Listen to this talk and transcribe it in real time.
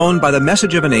by the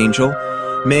message of an angel,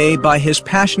 may, by his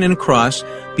passion and cross,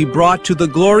 be brought to the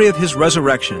glory of his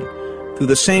resurrection, through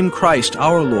the same Christ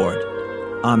our Lord.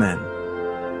 Amen.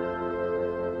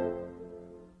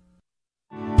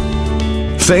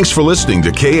 Thanks for listening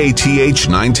to KATH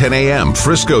 910 AM,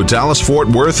 Frisco, Dallas, Fort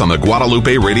Worth on the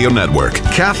Guadalupe Radio Network.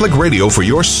 Catholic radio for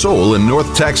your soul in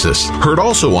North Texas. Heard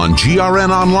also on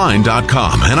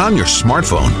grnonline.com and on your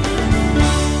smartphone.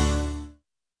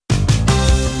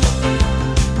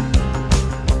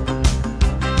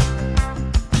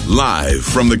 Live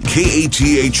from the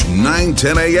KATH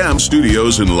 910 AM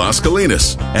studios in Las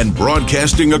Colinas and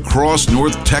broadcasting across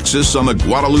North Texas on the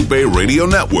Guadalupe Radio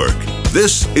Network.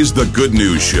 This is The Good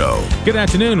News Show. Good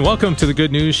afternoon. Welcome to The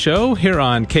Good News Show here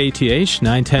on KATH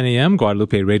 910 AM,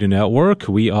 Guadalupe Radio Network.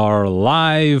 We are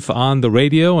live on the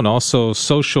radio and also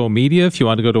social media. If you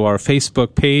want to go to our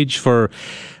Facebook page for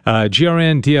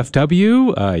GRN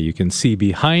DFW, you can see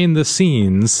behind the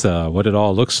scenes what it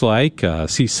all looks like.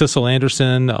 See Cecil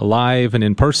Anderson live and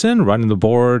in person, running the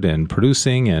board and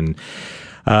producing and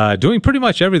doing pretty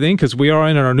much everything because we are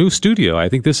in our new studio. I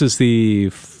think this is the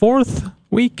fourth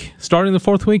week, starting the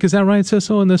fourth week. Is that right,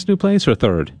 Cecil, in this new place, or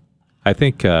third? I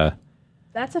think...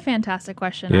 That's a fantastic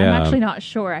question. Yeah. I'm actually not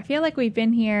sure. I feel like we've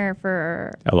been here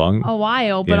for a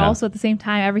while, but also at the same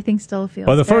time, everything still feels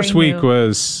Well, the very first week new.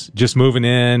 was just moving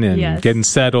in and getting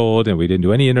settled, and we didn't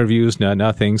do any interviews,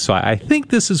 nothing. So I think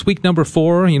this is week number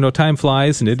 4. You know, time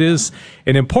flies, and it is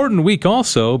an important week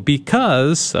also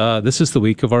because this is the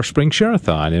week of our Spring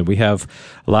Share-a-thon, and we have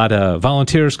a lot of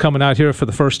volunteers coming out here for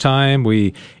the first time.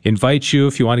 We invite you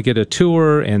if you want to get a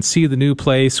tour and see the new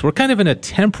place. We're kind of in a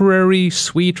temporary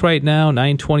suite right now,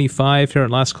 925 here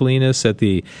in Las Colinas at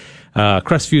the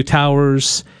Crestview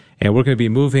Towers, and we're going to be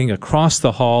moving across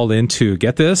the hall into,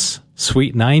 get this,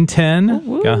 Suite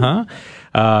 910.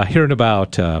 Here in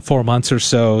about 4 months or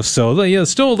so. So, yeah,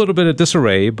 still a little bit of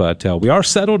disarray, but we are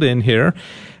settled in here.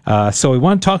 So we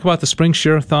want to talk about the Spring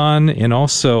Share-a-thon, and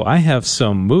also I have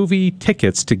some movie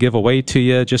tickets to give away to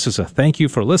you just as a thank you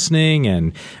for listening,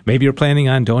 and maybe you're planning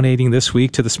on donating this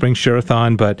week to the Spring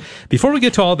Share-a-thon. But before we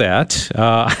get to all that,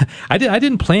 I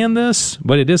didn't plan this,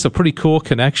 but it is a pretty cool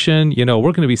connection. You know,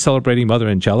 we're going to be celebrating Mother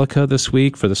Angelica this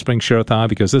week for the Spring Share-a-thon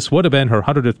because this would have been her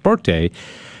 100th birthday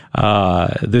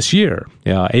this year.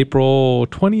 April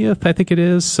 20th, I think it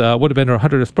is, would have been her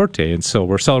 100th birthday. And so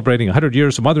we're celebrating 100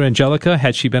 years of Mother Angelica.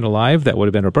 Had she been alive, that would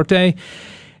have been her birthday.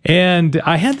 And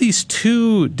I had these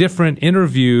 2 different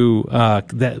interview,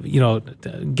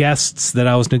 guests that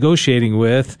I was negotiating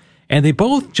with, and they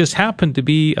both just happened to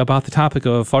be about the topic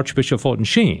of Archbishop Fulton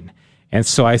Sheen. And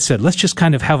so I said, let's just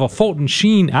kind of have a Fulton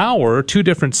Sheen hour, 2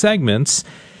 different segments.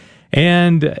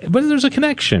 But there's a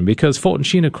connection because Fulton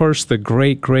Sheen, of course, the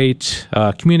great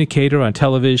communicator on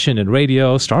television and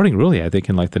radio, starting really, I think,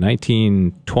 in like the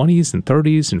 1920s and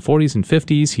 30s and 40s and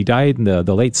 50s. He died in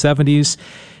the late 70s.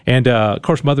 And, of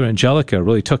course, Mother Angelica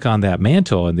really took on that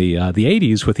mantle in the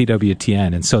 80s with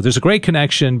EWTN. And so there's a great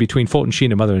connection between Fulton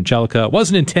Sheen and Mother Angelica. It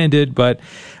wasn't intended, but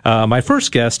my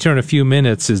first guest here in a few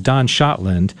minutes is Don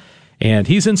Shotland. And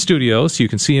he's in studio, so you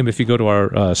can see him if you go to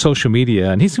our social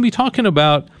media. And he's going to be talking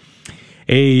about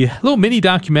a little mini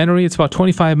documentary. It's about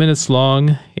 25 minutes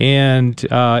long, and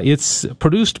it's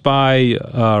produced by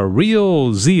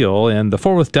Real Zeal, and the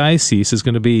Fort Worth Diocese is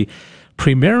going to be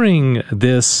premiering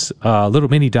this little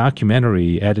mini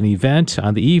documentary at an event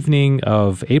on the evening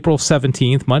of April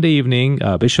 17th, Monday evening.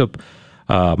 Bishop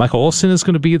Michael Olson is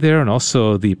going to be there, and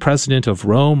also the president of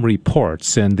Rome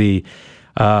Reports. And the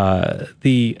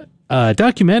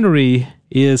documentary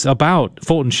is about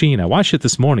Fulton Sheen. I watched it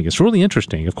this morning. It's really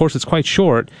interesting. Of course, it's quite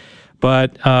short,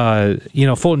 but,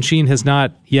 Fulton Sheen has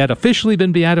not yet officially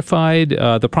been beatified.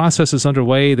 The process is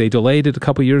underway. They delayed it a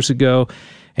couple years ago.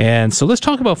 And so let's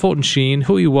talk about Fulton Sheen,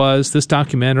 who he was, this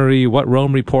documentary, what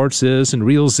Rome Reports is, and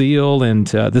Real Zeal, and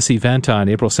this event on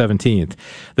April 17th.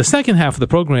 The second half of the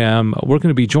program, we're going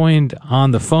to be joined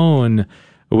on the phone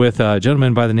with a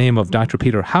gentleman by the name of Dr.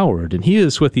 Peter Howard, and he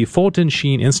is with the Fulton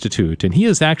Sheen Institute, and he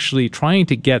is actually trying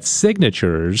to get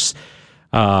signatures,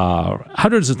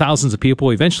 hundreds of thousands of people,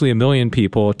 eventually 1 million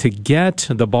people, to get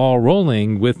the ball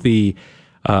rolling with the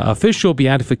official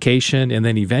beatification and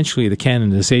then eventually the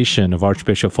canonization of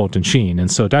Archbishop Fulton Sheen. And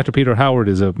so Dr. Peter Howard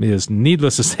is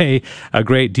needless to say, a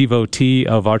great devotee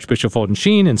of Archbishop Fulton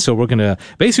Sheen. And so we're going to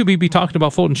basically be talking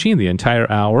about Fulton Sheen the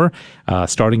entire hour,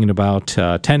 starting in about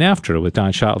 10 after with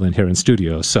Don Shotland here in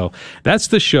studio. So that's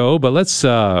the show. But let's,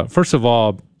 first of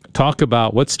all, talk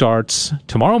about what starts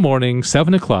tomorrow morning,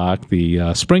 7 o'clock,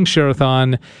 the Spring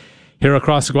Share-a-thon here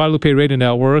across the Guadalupe Radio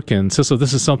Network. And Cecil,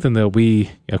 this is something that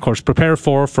we, of course, prepare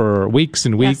for weeks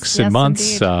and weeks and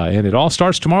months. And it all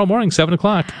starts tomorrow morning, 7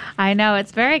 o'clock. I know.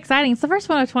 It's very exciting. It's the first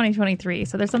one of 2023.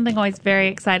 So there's something always very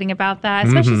exciting about that,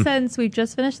 especially since we've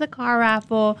just finished the car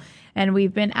raffle and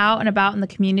we've been out and about in the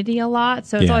community a lot.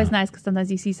 So it's always nice because sometimes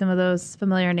you see some of those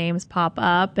familiar names pop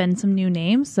up and some new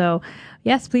names. So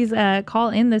yes, please call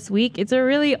in this week. It's a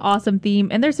really awesome theme,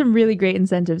 and there's some really great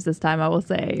incentives this time, I will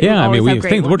say. Yeah, I mean,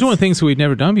 we're doing things that we've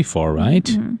never done before, right?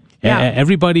 Mm-hmm. Yeah.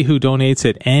 Everybody who donates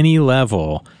at any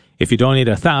level, if you donate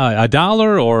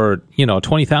 $1 or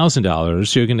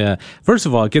 $20,000, you're going to, first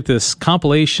of all, get this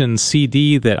compilation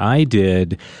CD that I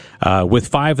did with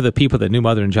 5 of the people that knew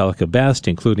Mother Angelica best,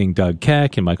 including Doug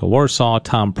Keck and Michael Warsaw,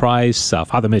 Tom Price,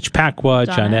 Father Mitch Pacwa,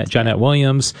 Jeanette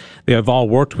Williams. They have all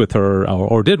worked with her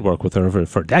or did work with her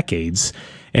for decades.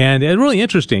 And it's really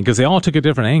interesting because they all took a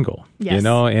different angle,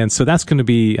 and so that's going to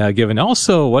be given.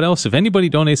 Also, what else? If anybody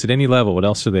donates at any level, what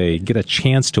else do they get a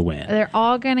chance to win? They're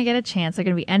all going to get a chance. They're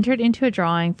going to be entered into a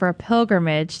drawing for a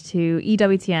pilgrimage to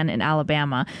EWTN in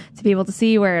Alabama to be able to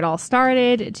see where it all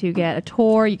started, to get a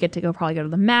tour. You get to probably go to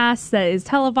the mass that is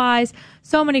televised.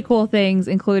 So many cool things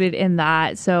included in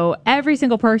that. So every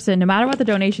single person, no matter what the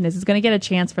donation is going to get a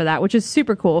chance for that, which is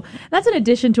super cool. That's in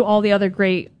addition to all the other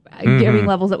great giving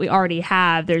levels that we already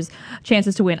have. There's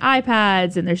chances to win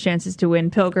iPads, and there's chances to win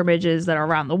pilgrimages that are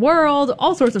around the world,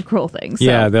 all sorts of cool things. So.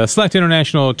 Yeah, the Select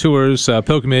International Tours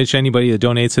pilgrimage, anybody that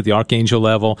donates at the Archangel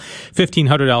level,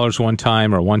 $1,500 one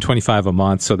time or $125 a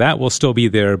month. So that will still be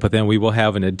there, but then we will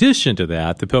have, in addition to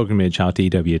that, the pilgrimage out to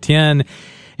EWTN.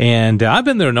 And I've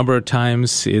been there a number of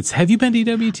times. Have you been to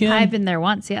EWTN? I've been there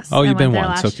once, yes. Oh, you've been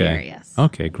once. Okay. Year, yes.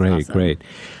 Okay, great, great.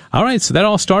 All right, so that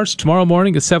all starts tomorrow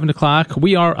morning at 7 o'clock.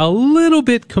 We are a little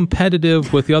bit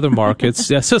competitive with the other markets.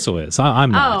 Cecil is.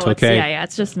 I'm not, okay?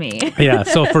 It's just me. Yeah,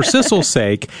 so for Cecil's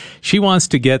sake, she wants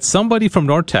to get somebody from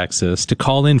North Texas to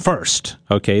call in first,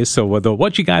 okay? So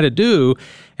what you got to do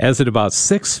is at about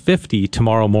 6:50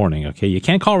 tomorrow morning, okay? You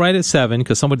can't call right at 7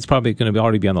 because somebody's probably going to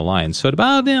already be on the line. So at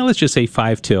about, let's just say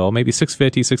 5 till, maybe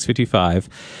 6:50, 6:55.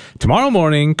 Tomorrow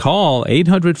morning, call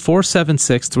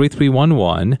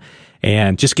 800-476-3311.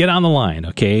 And just get on the line,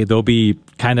 okay? They'll be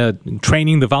kind of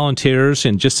training the volunteers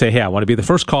and just say, hey, I want to be the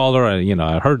first caller.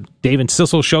 I heard Dave and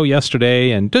Cecil's show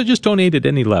yesterday, and just donate at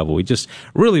any level. We just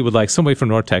really would like somebody from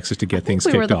North Texas to get things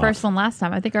kicked off. We were the first one last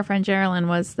time. I think our friend Geraldine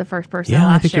was the first person.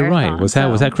 Yeah, I think you're right. Was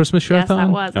that Christmas Share-a-thon? Yes,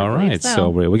 that was. All right, so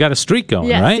we got a streak going,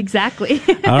 yes, right? Yes, exactly.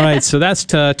 All right, so that's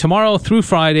tomorrow through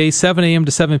Friday, 7 a.m.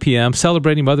 to 7 p.m.,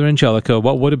 celebrating Mother Angelica,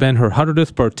 what would have been her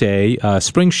 100th birthday,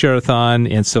 spring Share-a-thon.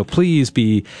 And so please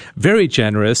be very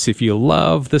generous. If you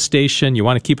love the station, you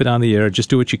want to keep it on the air, just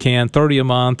do what you can, $30 a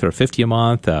month or $50 a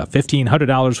month,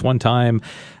 $1,500 one time.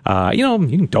 You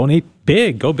can donate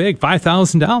big, go big,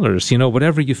 $5,000,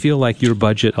 whatever you feel like your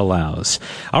budget allows.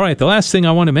 All right, the last thing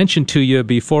I want to mention to you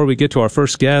before we get to our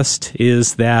first guest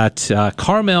is that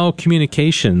Carmel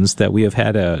Communications, that we have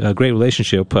had a great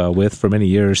relationship with for many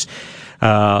years,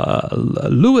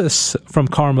 Lewis from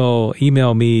Carmel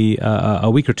emailed me a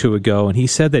week or two ago, and he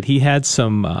said that he had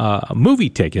some movie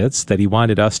tickets that he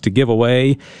wanted us to give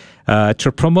away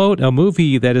to promote a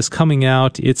movie that is coming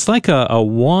out. It's like a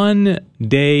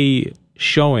one-day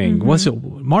showing. Mm-hmm. Was it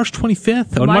March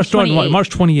 25th? Or March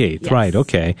 28th. Yes. Right,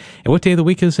 okay. And what day of the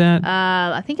week is that?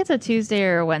 I think it's a Tuesday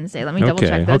or Wednesday. Let me double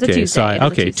check. It's a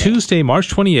Tuesday. Tuesday,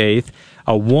 March 28th.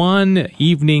 A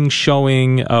one-evening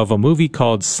showing of a movie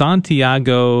called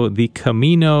Santiago, The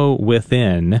Camino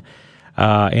Within.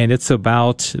 And it's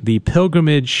about the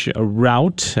pilgrimage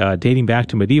route dating back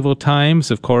to medieval times.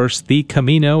 Of course, the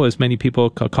Camino, as many people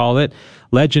call it.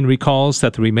 Legend recalls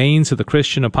that the remains of the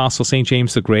Christian apostle St.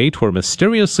 James the Great were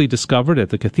mysteriously discovered at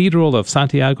the Cathedral of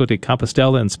Santiago de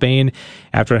Compostela in Spain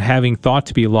after having thought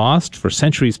to be lost. For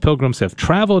centuries, pilgrims have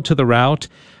traveled to the route,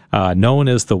 known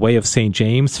as the Way of St.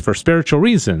 James, for spiritual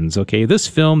reasons. Okay, this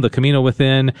film, The Camino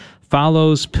Within,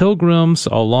 follows pilgrims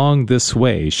along this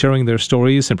way, sharing their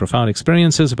stories and profound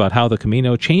experiences about how the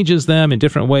Camino changes them in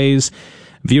different ways.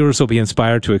 Viewers will be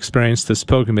inspired to experience this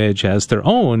pilgrimage as their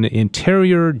own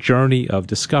interior journey of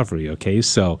discovery. Okay,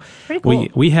 so cool.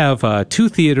 we have two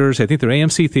theaters. I think they're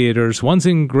AMC theaters. One's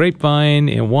in Grapevine,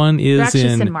 and one is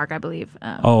in Cinemark, I believe.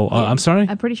 I'm sorry?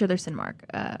 I'm pretty sure they're Cinemark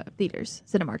theaters.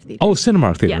 Cinemark theaters. Oh,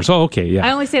 Cinemark theaters. Yeah. Oh, okay, yeah.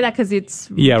 I only say that because it's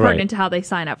pertinent to how they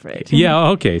sign up for it. Yeah,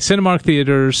 okay. Cinemark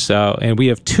theaters, and we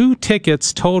have 2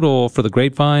 tickets total for the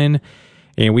Grapevine,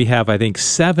 and we have, I think,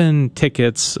 7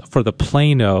 tickets for the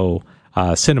Plano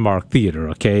Cinemark Theater,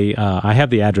 okay? I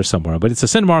have the address somewhere, but it's a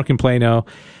Cinemark in Plano.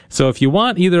 So if you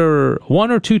want either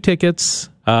 1 or 2 tickets,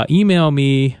 email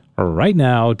me right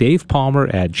now, Dave Palmer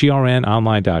at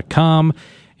grnonline.com.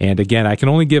 And again, I can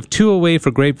only give 2 away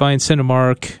for Grapevine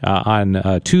Cinemark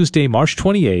on Tuesday, March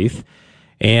 28th.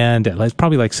 And it's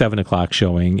probably like 7 o'clock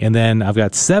showing. And then I've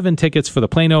got 7 tickets for the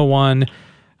Plano one.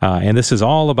 And this is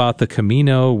all about the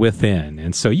Camino Within.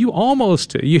 And so you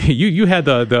almost, you had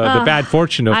the bad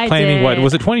fortune of planning, what,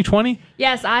 was it 2020?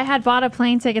 Yes, I had bought a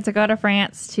plane ticket to go to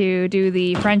France to do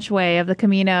the French way of the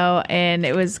Camino, and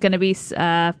it was going to be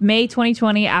May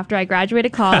 2020 after I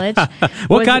graduated college.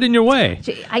 What got in your way?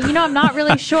 I'm not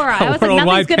really sure. I was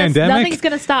like, nothing's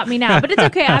going to stop me now. But it's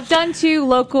okay. I've done 2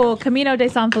 local Camino de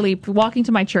San Felipe, walking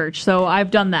to my church, so I've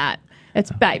done that. It's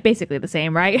basically the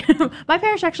same, right? My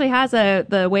parish actually has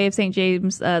the Way of St.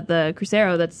 James, the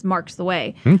Crucero that marks the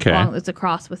way. Okay. It's a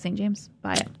cross with St. James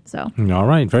by it. So. All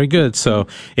right. Very good. So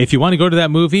if you want to go to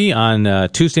that movie on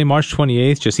Tuesday, March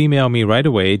 28th, just email me right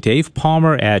away, Dave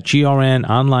Palmer at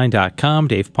grnonline.com,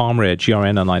 Dave Palmer at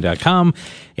grnonline.com,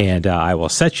 and I will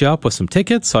set you up with some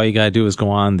tickets. All you got to do is go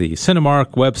on the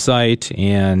Cinemark website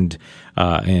and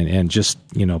just,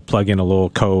 plug in a little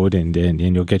code and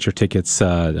you'll get your tickets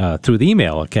through the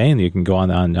email, okay? And you can go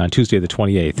on Tuesday the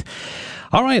 28th.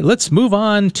 All right, let's move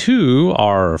on to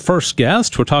our first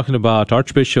guest. We're talking about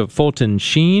Archbishop Fulton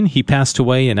Sheen. He passed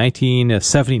away in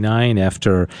 1979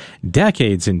 after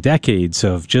decades and decades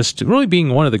of just really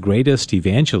being one of the greatest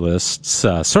evangelists,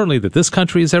 certainly that this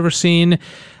country has ever seen.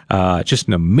 Just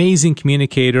an amazing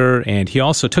communicator, and he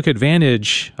also took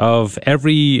advantage of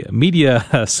every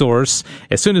media source.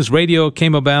 As soon as radio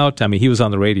came about, he was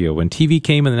on the radio. When TV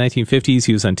came in the 1950s,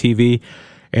 he was on TV.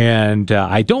 And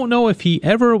I don't know if he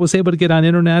ever was able to get on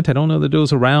internet. I don't know that it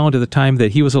was around at the time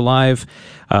that he was alive.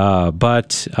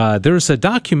 But there's a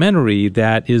documentary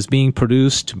that is being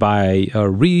produced by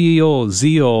Real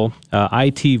Zeal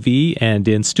ITV, and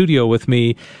in studio with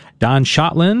me, Don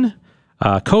Schottland,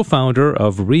 co-founder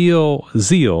of Real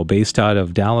Zeal, based out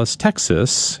of Dallas,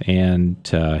 Texas, and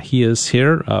he is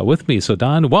here with me. So,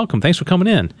 Don, welcome. Thanks for coming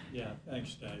in. Yeah,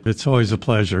 thanks, Dave. It's always a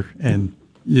pleasure, and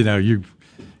you're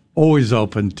always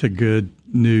open to good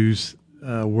news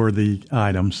worthy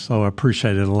items, so I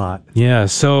appreciate it a lot. Yeah,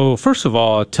 so first of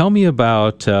all, tell me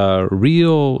about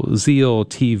Real Zeal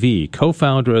TV,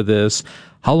 co-founder of this.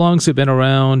 How long's it been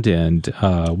around, and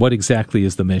what exactly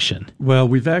is the mission? Well,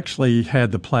 we've actually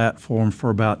had the platform for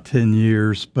about 10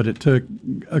 years, but it took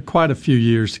quite a few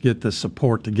years to get the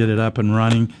support to get it up and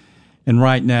running. And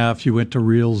right now, if you went to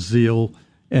Real Zeal,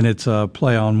 and it's a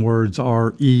play on words,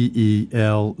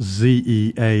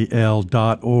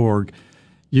 REELZEAL.org,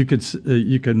 you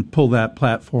can pull that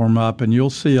platform up, and you'll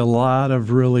see a lot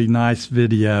of really nice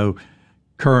video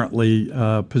currently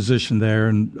positioned there.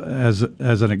 And as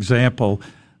an example,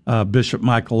 Bishop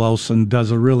Michael Olson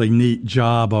does a really neat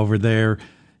job over there.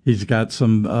 He's got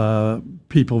some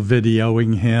people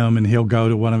videoing him, and he'll go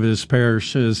to one of his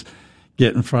parishes,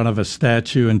 get in front of a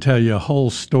statue, and tell you a whole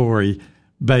story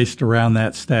based around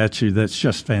that statue. That's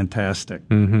just fantastic.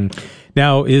 Mm-hmm.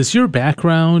 Now, is your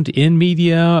background in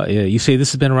media? You say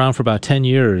this has been around for about 10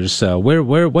 years.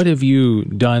 What have you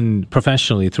done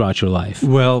professionally throughout your life?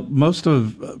 Well, most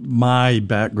of my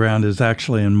background is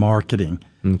actually in marketing.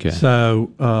 Okay. So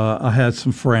I had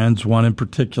some friends, one in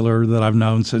particular that I've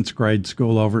known since grade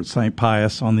school over at St.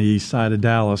 Pius on the east side of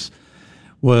Dallas,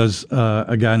 was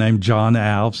a guy named John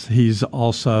Alves. He's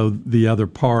also the other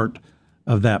part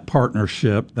of that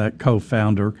partnership, that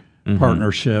co-founder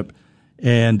partnership.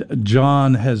 And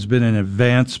John has been in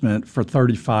advancement for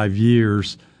 35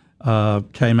 years,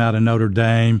 came out of Notre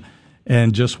Dame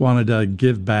and just wanted to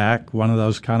give back, one of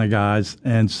those kind of guys.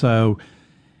 And so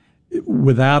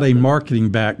without a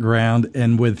marketing background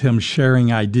and with him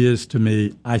sharing ideas to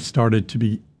me, I started to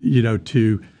be,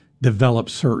 to develop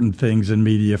certain things in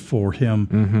media for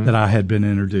him that I had been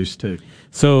introduced to.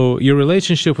 So your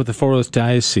relationship with the Fort Worth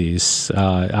Diocese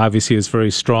obviously is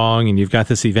very strong, and you've got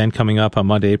this event coming up on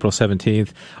Monday, April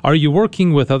 17th. Are you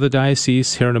working with other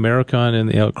dioceses here in America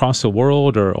and across the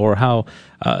world, or how?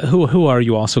 Who are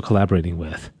you also collaborating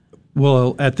with?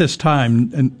 Well, at this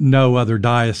time, no other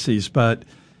diocese, but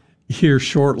here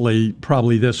shortly,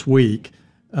 probably this week,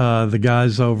 the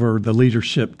guys over the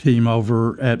leadership team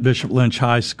over at Bishop Lynch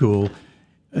High School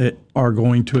are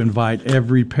going to invite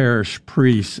every parish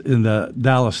priest in the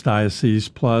Dallas Diocese,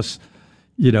 plus,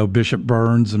 Bishop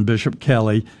Burns and Bishop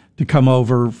Kelly, to come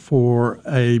over for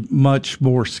a much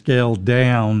more scaled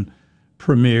down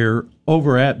premiere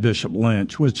over at Bishop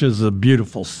Lynch, which is a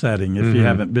beautiful setting. If you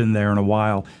haven't been there in a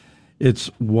while, it's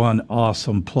one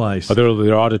awesome place. Are there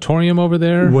an auditorium over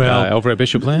there? Well, over at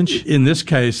Bishop Lynch? In this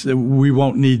case, we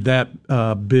won't need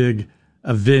that big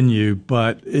a venue,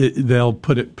 but they'll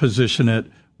position it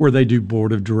where they do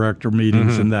board of director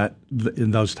meetings in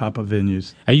those type of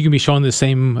venues. Are you going to be showing the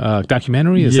same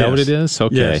documentary? Is that what it is?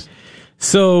 Okay. Yes.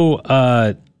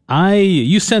 So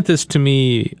you sent this to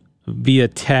me via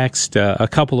text a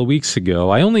couple of weeks ago.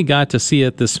 I only got to see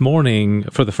it this morning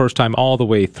for the first time all the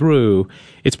way through.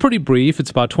 It's pretty brief.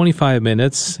 It's about 25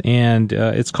 minutes, and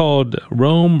it's called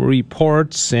Rome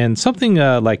Reports, and something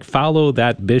like Follow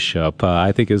That Bishop,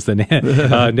 I think is the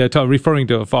name, referring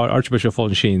to Archbishop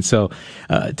Fulton Sheen. So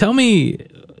tell me,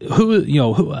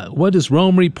 what is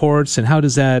Rome Reports, and how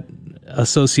does that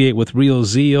associate with Real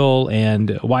Zeal,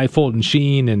 and why Fulton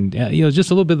Sheen, and just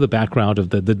a little bit of the background of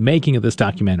the making of this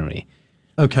documentary.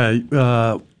 Okay,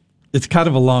 it's kind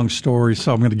of a long story,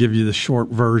 so I'm going to give you the short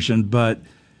version. But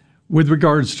with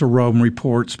regards to Rome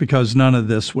Reports, because none of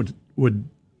this would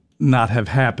not have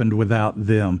happened without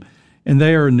them, and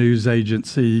they are a news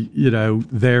agency.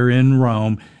 They're in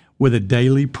Rome with a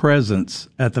daily presence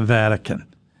at the Vatican,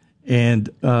 and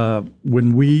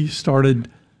when we started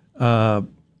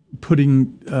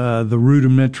putting the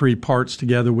rudimentary parts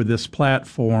together with this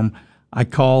platform, I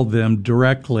called them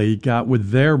directly, got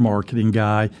with their marketing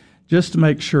guy, just to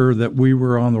make sure that we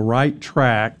were on the right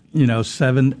track,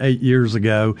 7-8 years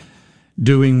ago,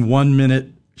 doing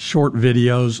 1-minute short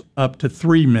videos up to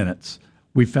 3 minutes.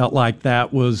 We felt like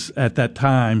that was, at that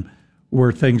time,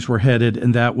 where things were headed,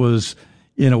 and that was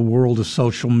in a world of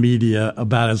social media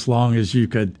about as long as you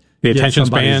could. The attention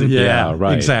span? Yeah,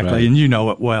 right. Exactly, right. And you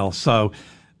know it well. So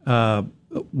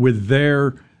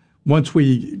once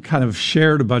we kind of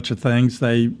shared a bunch of things,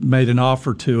 they made an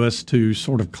offer to us to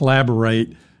sort of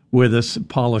collaborate with us,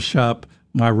 polish up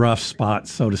my rough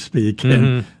spots, so to speak,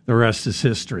 and the rest is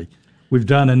history. We've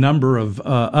done a number of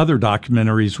other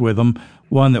documentaries with them.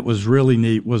 One that was really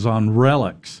neat was on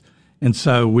relics. And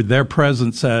so with their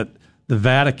presence at the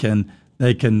Vatican,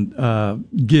 they can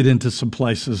get into some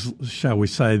places, shall we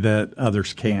say, that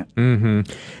others can't. Mm-hmm.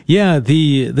 Yeah,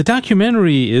 the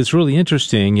documentary is really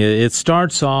interesting. It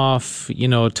starts off,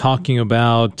 talking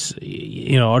about,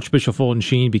 Archbishop Fulton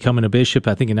Sheen becoming a bishop,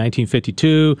 I think in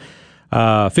 1952.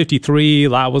 53, a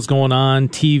lot was going on,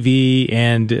 TV,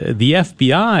 and the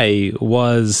FBI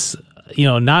was,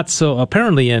 not so,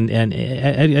 apparently, and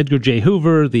Edgar J.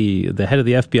 Hoover, the head of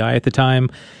the FBI at the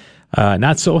time,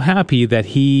 not so happy that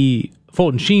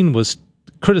Fulton Sheen was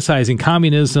criticizing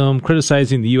communism,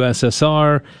 criticizing the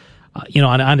USSR,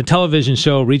 on a television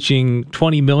show reaching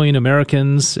 20 million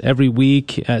Americans every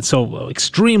week. So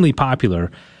extremely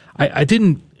popular. I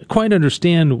didn't quite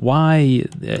understand why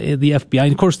the FBI,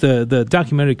 and of course the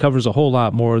documentary covers a whole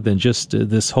lot more than just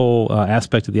this whole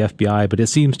aspect of the FBI, but it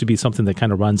seems to be something that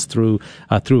kind of runs through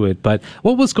it. But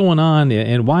what was going on,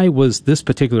 and why was this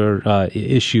particular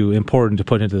issue important to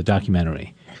put into the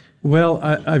documentary? Well,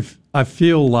 I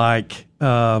feel like,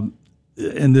 and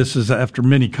this is after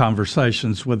many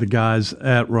conversations with the guys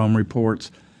at Rome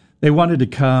Reports, they wanted to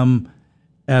come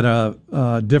at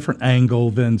a different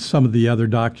angle than some of the other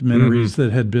documentaries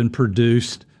that had been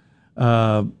produced,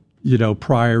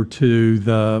 prior to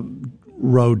the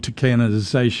road to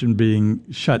canonization being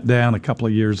shut down a couple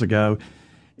of years ago.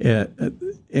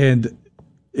 And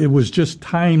it was just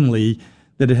timely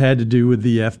that it had to do with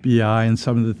the FBI and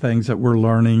some of the things that we're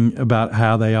learning about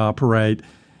how they operate.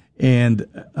 And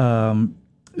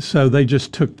so they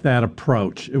just took that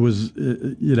approach. It was,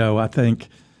 I think,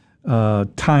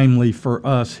 timely for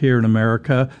us here in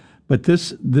America. But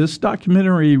this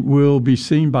documentary will be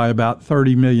seen by about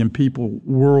 30 million people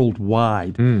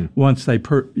worldwide once they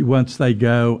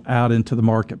go out into the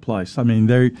marketplace. I mean,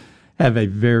 they have a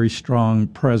very strong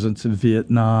presence in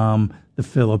Vietnam, the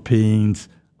Philippines,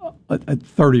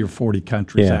 30 or 40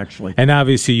 countries, actually. And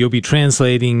obviously you'll be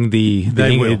translating the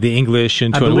English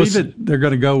into... I believe they're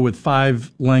going to go with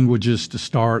 5 languages to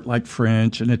start, like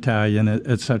French and Italian,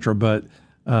 et cetera. But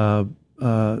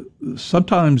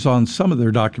sometimes on some of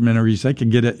their documentaries, they can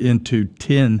get it into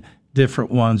 10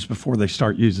 different ones before they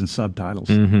start using subtitles.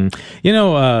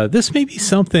 This may be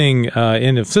something,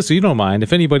 and if Sister, you don't mind,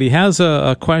 if anybody has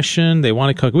a question, they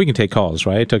want to, we can take calls,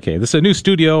 right? Okay, this is a new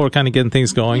studio, we're kind of getting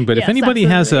things going, but yes, if anybody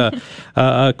absolutely. has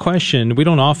a question, we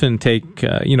don't often take,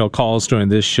 calls during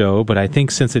this show, but I think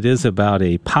since it is about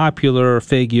a popular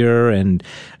figure, and,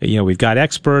 we've got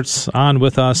experts on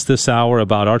with us this hour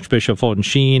about Archbishop Fulton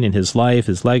Sheen and his life,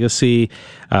 his legacy,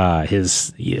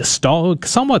 his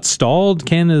somewhat stalled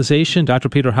canonization Foundation. Dr.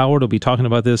 Peter Howard will be talking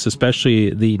about this,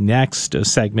 especially the next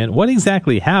segment. What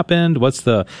exactly happened? What's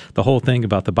the whole thing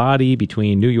about the body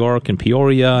between New York and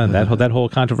Peoria and that whole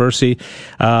controversy?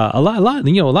 A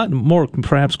lot more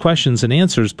perhaps questions and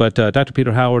answers. But Dr.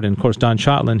 Peter Howard and of course Don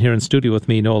Schottland here in studio with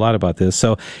me know a lot about this.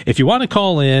 So if you want to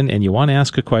call in and you want to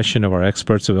ask a question of our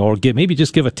experts, or maybe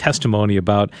just give a testimony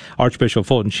about Archbishop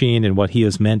Fulton Sheen and what he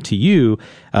has meant to you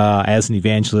as an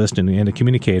evangelist and a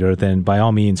communicator, then by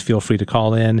all means feel free to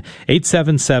call in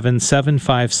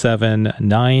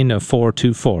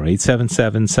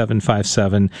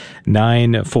 877-757-9424,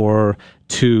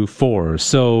 877-757-9424.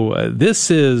 So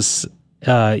this is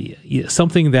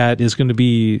something that is going to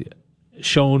be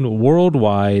shown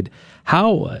worldwide.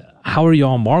 How are you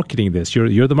all marketing this?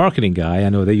 You're the marketing guy. I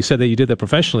know that you said that you did that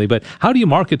professionally, but how do you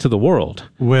market to the world?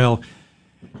 Well,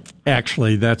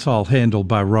 actually, that's all handled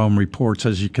by Rome Reports,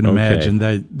 as you can imagine.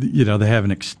 They have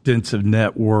an extensive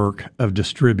network of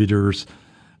distributors,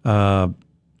 CBN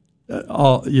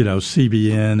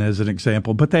as an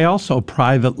example, but they also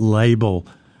private label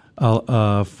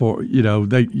for,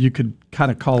 you could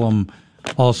kind of call them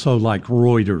also like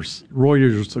Reuters.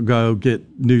 Reuters will go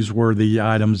get newsworthy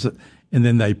items, and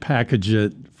then they package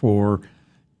it for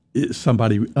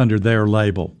somebody under their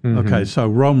label. Mm-hmm. Okay, so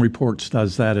Rome Reports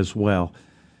does that as well.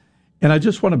 And I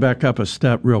just want to back up a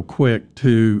step real quick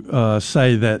to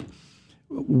say that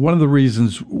one of the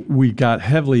reasons we got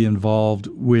heavily involved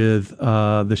with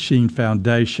the Sheen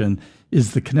Foundation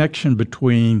is the connection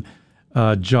between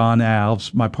John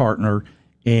Alves, my partner,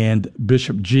 and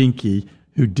Bishop Jinke,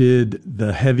 who did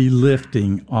the heavy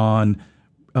lifting on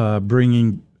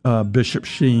bringing Bishop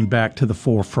Sheen back to the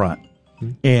forefront.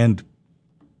 Mm-hmm. And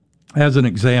as an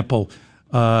example,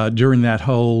 during that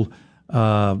whole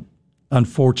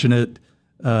unfortunate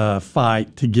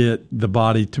fight to get the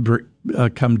body to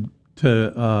come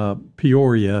to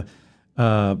Peoria,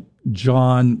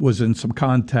 John was in some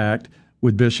contact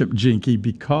with Bishop Jinke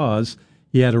because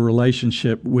he had a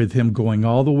relationship with him going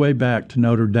all the way back to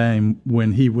Notre Dame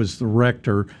when he was the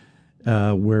rector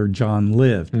where John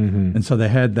lived. Mm-hmm. And so they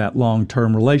had that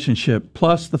long-term relationship,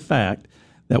 plus the fact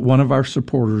that one of our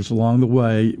supporters along the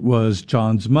way was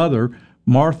John's mother,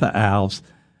 Martha Alves,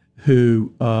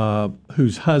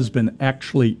 whose husband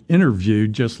actually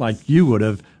interviewed, just like you would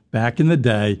have back in the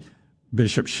day,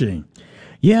 Bishop Sheen.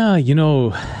 Yeah, I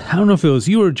don't know if it was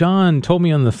you or John told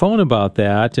me on the phone about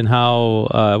that, and how,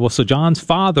 so John's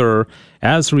father,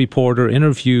 as a reporter,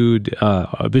 interviewed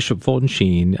Bishop Fulton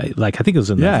Sheen, I think it was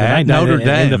in at Notre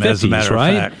Dame, in the 50s, as a matter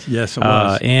right? of fact. Yes, it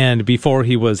was. And before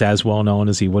he was as well known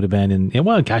as he would have been by the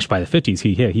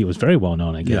 50s, he was very well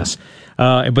known, I guess.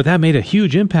 Yeah. But that made a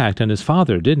huge impact on his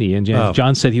father, didn't he? And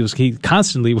John said he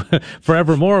constantly,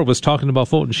 forevermore, was talking about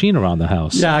Fulton Sheen around the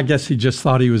house. Yeah, I guess he just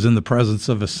thought he was in the presence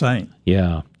of a saint.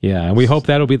 Yeah, and we hope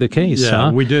that'll be the case. Yeah,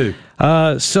 huh? We do.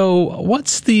 So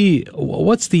what's the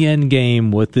end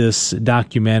game with this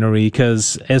documentary?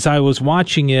 Because as I was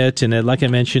watching it, and like I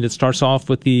mentioned, it starts off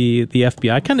with the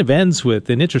FBI. It kind of ends with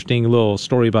an interesting little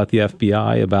story about the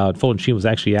FBI, about Fulton Sheen was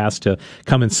actually asked to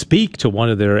come and speak to one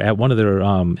of their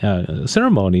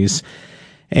ceremonies.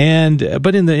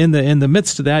 But in the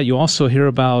midst of that, you also hear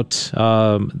about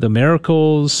the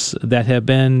miracles that have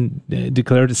been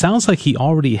declared. It sounds like he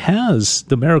already has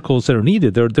the miracles that are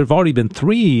needed. There've already been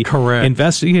 3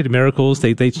 investigated miracles.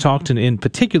 They talked in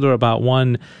particular about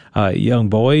one young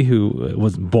boy who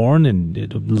was born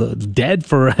and dead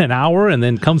for an hour and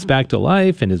then comes back to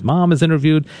life, and his mom is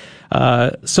interviewed.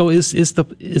 So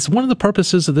is one of the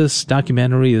purposes of this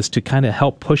documentary is to kind of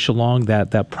help push along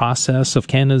that process of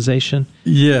canonization?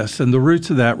 Yes, and the roots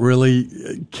of that really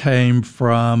came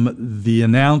from the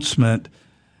announcement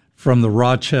from the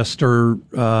Rochester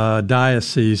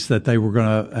diocese that they were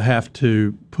going to have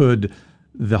to put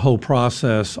the whole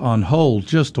process on hold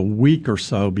just a week or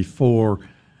so before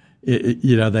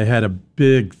they had a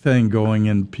big thing going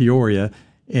in Peoria.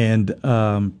 And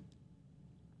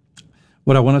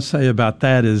what I want to say about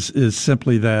that is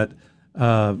simply that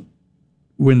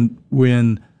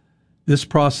when this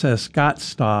process got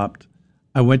stopped,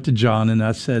 I went to John and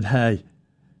I said, hey,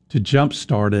 to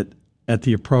jumpstart it at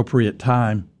the appropriate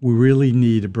time, we really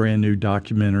need a brand new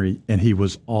documentary, and he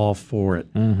was all for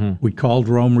it. Mm-hmm. We called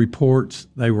Rome Reports.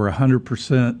 They were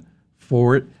 100%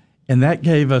 for it, and that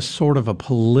gave us sort of a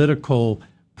political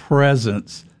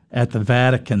presence at the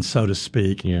Vatican, so to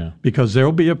speak, because there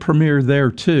will be a premiere there,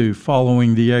 too,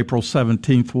 following the April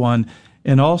 17th one,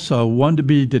 and also one to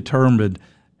be determined.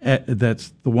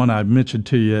 That's the one I mentioned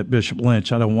to you at Bishop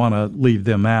Lynch. I don't want to leave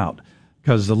them out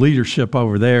because the leadership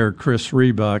over there, Chris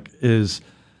Rebuck, is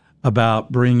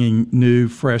about bringing new,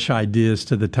 fresh ideas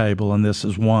to the table, and this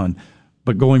is one.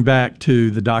 But going back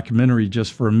to the documentary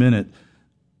just for a minute,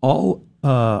 all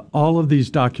of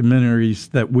these documentaries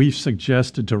that we've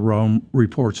suggested to Rome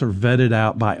Reports are vetted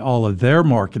out by all of their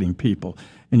marketing people.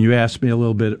 And you asked me a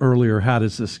little bit earlier, how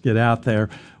does this get out there?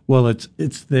 Well,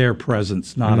 it's their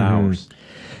presence, not ours.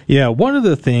 Yeah, one of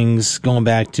the things, going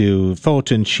back to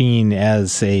Fulton Sheen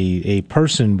as a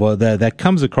person, that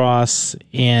comes across,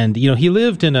 and, he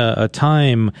lived in a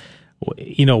time,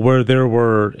 where there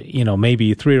were,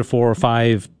 maybe 3 or 4 or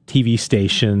 5 TV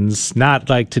stations, not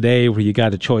like today where you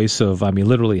got a choice of,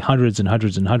 literally hundreds and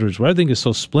hundreds and hundreds, where everything is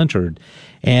so splintered.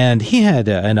 And he had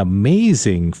an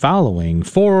amazing following,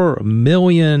 4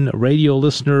 million radio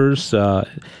listeners,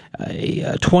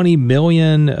 20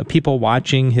 million people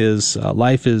watching. His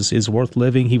life is worth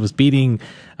living. He was beating,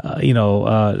 what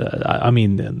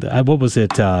was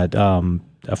it?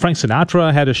 Frank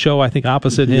Sinatra had a show, I think,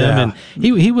 opposite him, and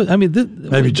he was.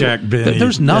 Maybe Jack Benny.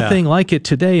 There's nothing like it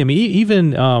today.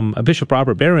 Even Bishop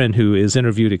Robert Barron, who is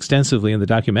interviewed extensively in the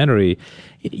documentary,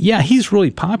 he's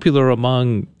really popular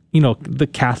among the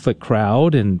Catholic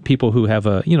crowd and people who have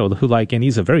who like, and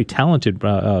he's a very talented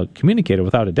communicator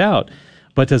without a doubt.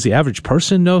 But does the average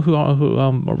person know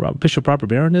who Bishop Robert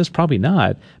Barron is? Probably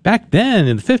not. Back then,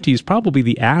 in the 50s, probably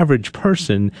the average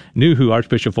person knew who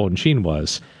Archbishop Fulton Sheen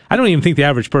was. I don't even think the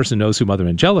average person knows who Mother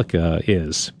Angelica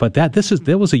is. But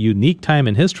there was a unique time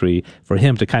in history for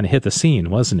him to kind of hit the scene,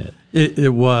 wasn't it?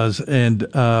 It was. And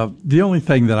the only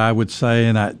thing that I would say,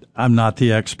 and I'm not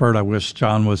the expert, I wish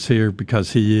John was here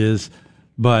because he is,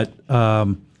 but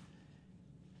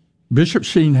Bishop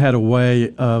Sheen had a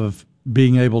way of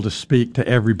being able to speak to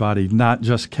everybody, not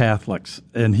just Catholics,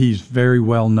 and he's very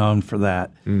well known for that.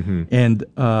 Mm-hmm. And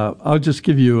I'll just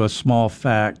give you a small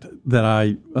fact that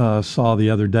I saw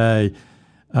the other day.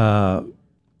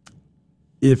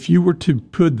 If you were to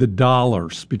put the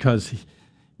dollars, because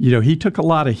he took a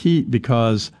lot of heat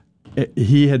because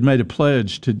he had made a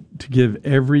pledge to give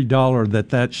every dollar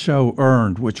that show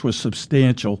earned, which was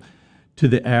substantial, to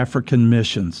the African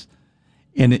missions.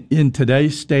 And in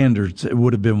today's standards, it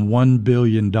would have been $1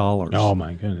 billion. Oh,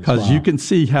 my goodness. Because you can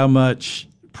see how much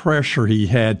pressure he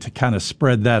had to kind of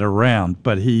spread that around.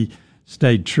 But he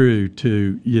stayed true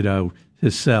to,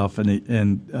 himself,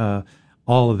 and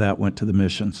all of that went to the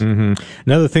missions. Mm-hmm.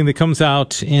 Another thing that comes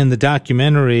out in the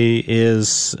documentary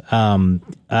is,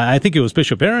 I think it was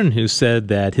Bishop Barron who said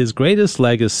that his greatest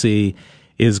legacy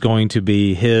is going to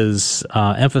be his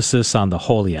emphasis on the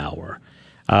holy hour.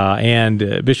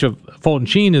 And Bishop Fulton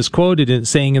Sheen is quoted in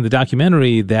saying in the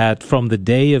documentary that from the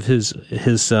day of his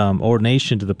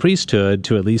ordination to the priesthood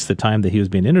to at least the time that he was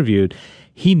being interviewed,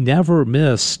 he never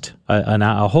missed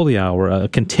a holy hour, a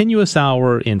continuous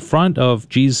hour in front of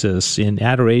Jesus in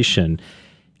adoration.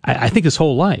 I think his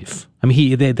whole life.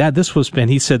 He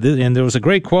said, and there was a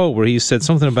great quote where he said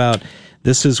something about,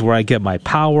 this is where I get my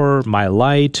power, my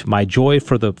light, my joy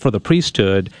for the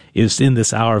priesthood is in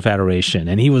this hour of adoration.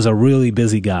 And he was a really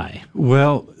busy guy.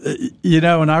 Well,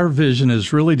 and our vision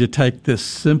is really to take this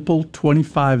simple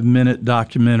 25-minute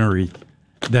documentary,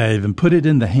 Dave, and put it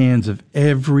in the hands of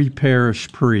every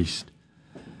parish priest.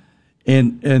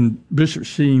 And Bishop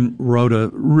Sheen wrote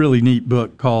a really neat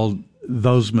book called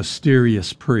Those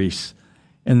Mysterious Priests.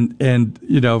 And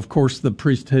of course, the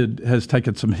priesthood has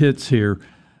taken some hits here,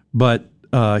 but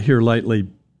here lately.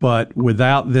 But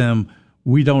without them,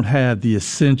 we don't have the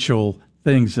essential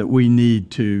things that we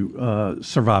need to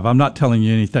survive. I'm not telling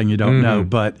you anything you don't know,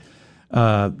 but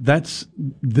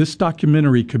this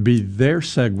documentary could be their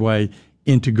segue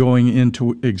into going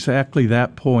into exactly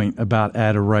that point about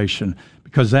adoration,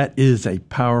 because that is a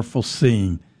powerful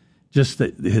scene. Just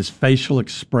his facial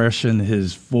expression,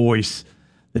 his voice,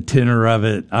 the tenor of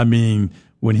it.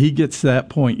 When he gets to that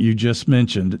point you just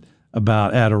mentioned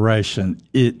about adoration,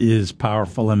 it is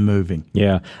powerful and moving.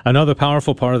 Yeah, another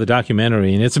powerful part of the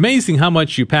documentary, and it's amazing how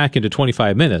much you pack into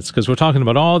 25 minutes, because we're talking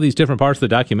about all these different parts of the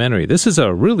documentary. This is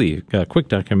a really quick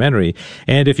documentary,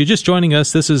 and if you're just joining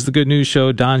us, this is the Good News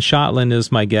Show. Don Schottland is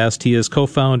my guest. He is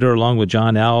co-founder, along with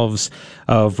John Alves,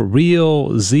 of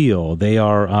Real Zeal. They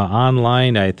are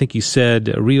online, I think you said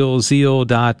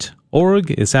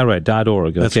realzeal.org. Is that right?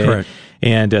 .org. Okay. That's correct.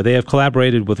 And they have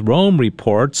collaborated with Rome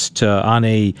Reports on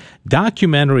a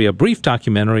brief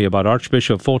documentary about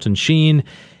Archbishop Fulton Sheen.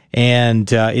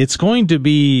 And it's going to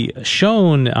be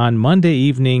shown on Monday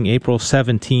evening, April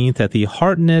 17th at the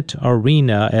Hartnett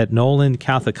Arena at Nolan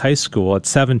Catholic High School at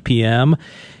 7 p.m.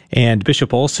 And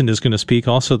Bishop Olson is going to speak.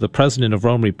 Also, the president of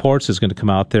Rome Reports is going to come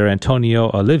out there, Antonio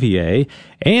Olivier.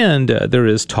 And there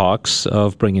is talks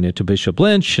of bringing it to Bishop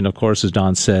Lynch. And, of course, as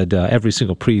Don said, every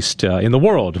single priest in the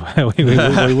world,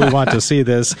 we want to see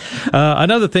this.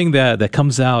 Another thing that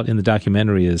comes out in the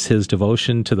documentary is his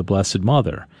devotion to the Blessed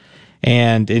Mother.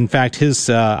 And, in fact, his,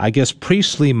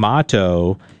 priestly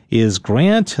motto is,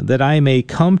 "Grant that I may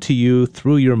come to you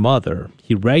through your mother."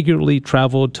 He regularly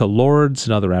traveled to Lourdes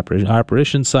and other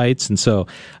apparition sites, and so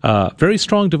very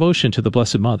strong devotion to the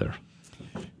Blessed Mother.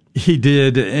 He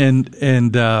did,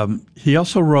 and he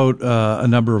also wrote a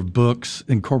number of books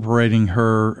incorporating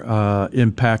her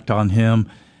impact on him.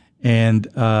 And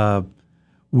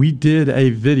we did a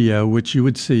video, which you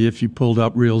would see if you pulled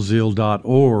up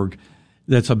realzeal.org,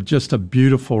 that's just a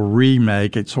beautiful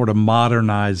remake. It sort of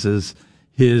modernizes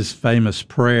his famous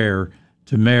prayer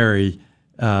to Mary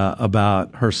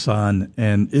about her son,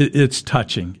 and it's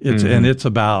touching. And it's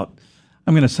about,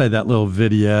 I'm going to say that little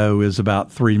video is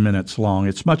about 3 minutes long.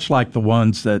 It's much like the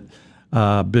ones that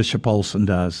Bishop Olson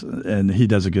does, and he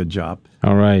does a good job.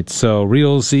 All right, so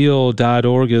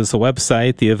realzeal.org is the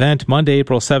website. The event, Monday,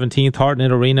 April 17th,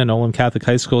 Hartnett Arena, Nolan Catholic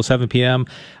High School, 7 p.m.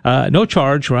 No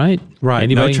charge, right? Right,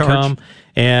 anybody no charge. Can come.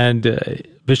 And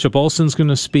Bishop Olson's going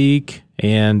to speak,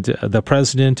 and the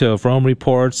president of Rome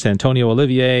Reports, Antonio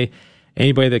Olivier.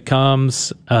 Anybody that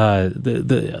comes,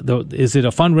 is it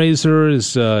a fundraiser?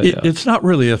 It's not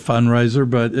really a fundraiser,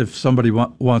 but if somebody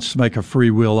wants to make a free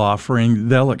will offering,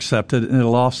 they'll accept it, and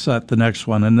it'll offset the next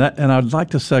one. And I'd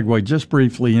like to segue just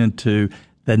briefly into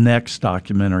the next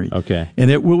documentary. Okay. And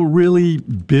it will really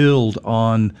build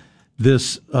on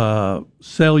this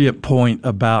salient point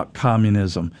about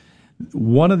communism.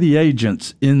 One of the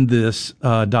agents in this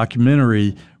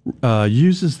documentary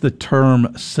uses the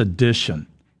term sedition,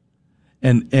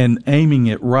 and aiming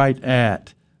it right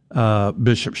at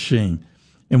Bishop Sheen.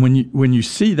 And when you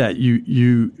see that,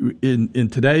 you in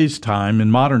today's time, in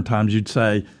modern times, you'd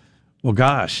say, well,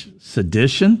 gosh,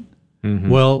 sedition? Mm-hmm.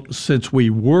 Well, since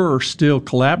we were still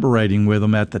collaborating with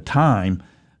them at the time,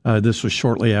 this was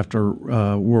shortly after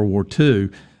World War II,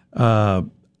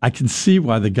 I can see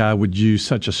why the guy would use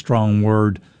such a strong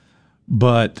word,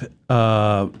 but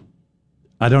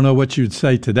I don't know what you'd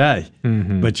say today,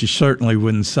 but you certainly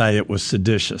wouldn't say it was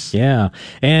seditious. Yeah.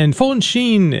 And Fulton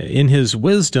Sheen, in his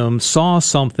wisdom, saw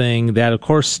something that, of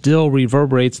course, still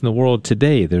reverberates in the world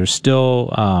today. There's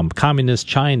still communist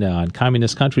China and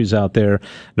communist countries out there,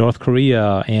 North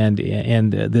Korea, and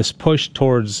this push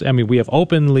towards, we have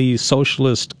openly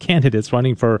socialist candidates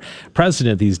running for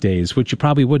president these days, which you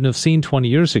probably wouldn't have seen 20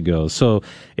 years ago. So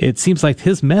it seems like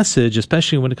his message,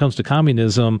 especially when it comes to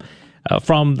communism,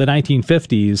 from the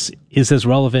 1950s is as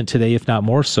relevant today, if not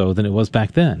more so, than it was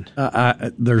back then.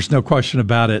 There's no question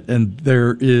about it. And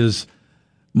there is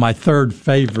my third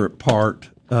favorite part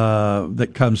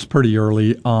that comes pretty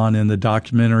early on in the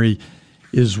documentary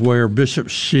is where Bishop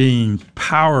Sheen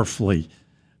powerfully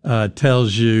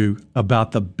tells you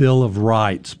about the Bill of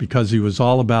Rights, because he was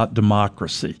all about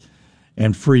democracy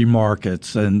and free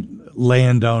markets and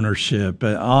land ownership,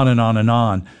 and on and on and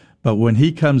on. But when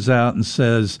he comes out and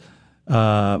says,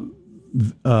 quoting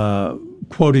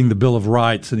the Bill of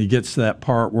Rights, and he gets to that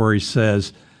part where he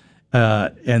says,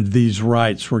 and these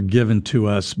rights were given to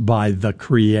us by the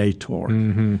Creator.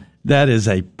 Mm-hmm. That is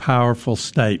a powerful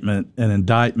statement, an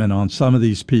indictment on some of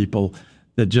these people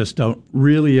that just don't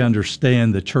really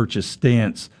understand the church's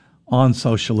stance on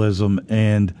socialism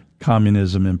and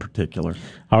communism in particular.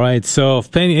 All right, so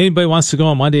if anybody wants to go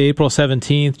on Monday, April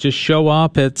 17th, just show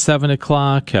up at 7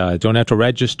 o'clock. Don't have to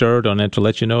register, don't have to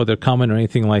let you know they're coming or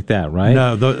anything like that, right?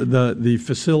 No, the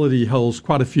facility holds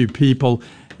quite a few people.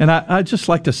 And I'd just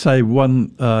like to say one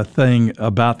thing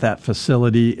about that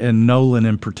facility, and Nolan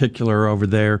in particular over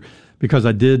there, because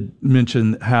I did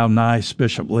mention how nice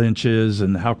Bishop Lynch is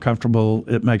and how comfortable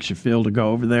it makes you feel to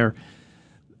go over there.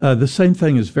 The same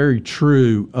thing is very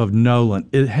true of Nolan.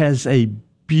 It has a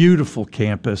beautiful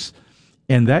campus,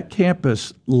 and that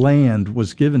campus land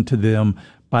was given to them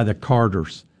by the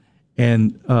Carters.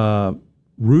 And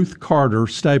Ruth Carter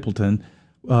Stapleton,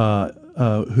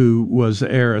 who was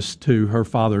the heiress to her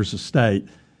father's estate,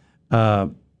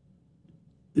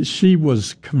 she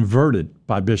was converted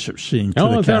by Bishop Sheen to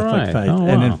the Catholic faith. Oh, wow.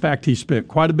 And in fact, he spent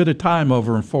quite a bit of time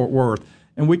over in Fort Worth.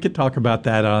 And we could talk about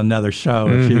that on another show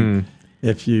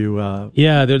If you,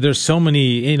 there's so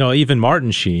many, even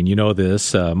Martin Sheen,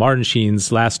 this, Martin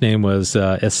Sheen's last name was,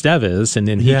 Estevez, and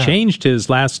then he changed his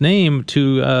last name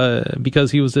to, because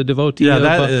he was a devotee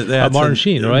of Martin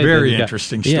Sheen, right? Very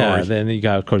interesting story. Yeah. Then you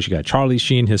got Charlie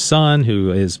Sheen, his son,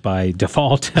 who is by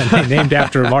default named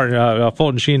after Martin,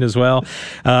 Fulton Sheen as well,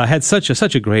 had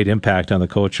such a great impact on the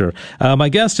culture. My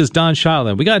guest is Don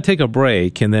Schottland. We got to take a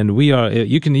break, and then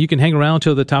you can hang around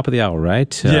till the top of the hour,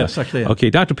 right? Yes, I can.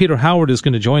 Okay. Dr. Peter Howard is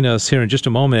going to join us here in just a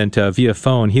moment via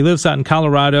phone. He lives out in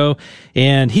Colorado,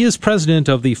 and he is president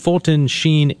of the Fulton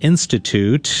Sheen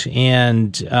Institute,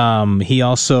 and he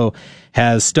also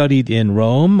has studied in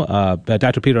Rome.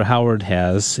 Dr. Peter Howard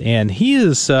has, and he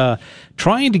is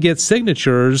trying to get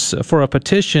signatures for a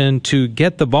petition to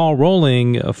get the ball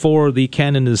rolling for the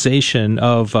canonization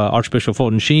of Archbishop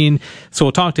Fulton Sheen. So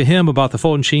we'll talk to him about the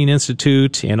Fulton Sheen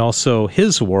Institute and also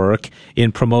his work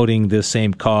in promoting this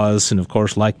same cause, and of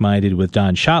course, like-minded with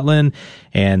Don Schottland.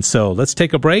 And so let's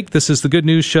take a break. This is the Good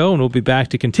News Show, and we'll be back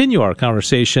to continue our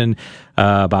conversation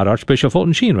about Archbishop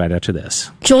Fulton Sheen right after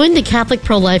this. Join the Catholic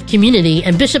pro-life community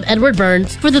and Bishop Edward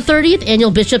Burns for the 30th Annual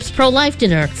Bishops Pro-Life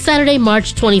Dinner, Saturday,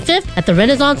 March 25th at the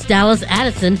Renaissance Dallas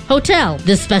Addison Hotel.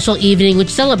 This special evening, which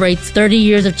celebrates 30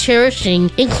 years of cherishing,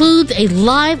 includes a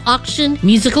live auction,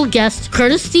 musical guest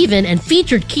Curtis Stephen, and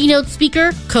featured keynote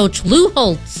speaker Coach Lou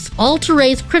Holtz, all to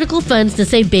raise critical funds to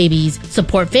save babies,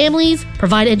 support families,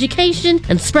 provide education,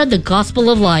 and spread the gospel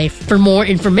of life. For more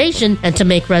information and to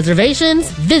make reservations,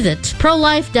 visit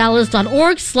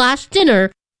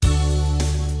prolifedallas.org/dinner.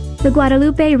 The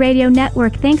Guadalupe Radio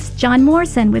Network thanks John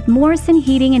Morrison with Morrison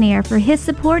Heating and Air for his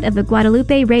support of the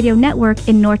Guadalupe Radio Network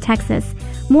in North Texas.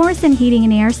 Morrison Heating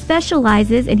and Air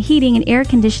specializes in heating and air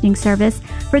conditioning service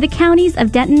for the counties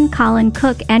of Denton, Collin,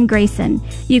 Cook, and Grayson.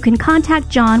 You can contact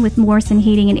John with Morrison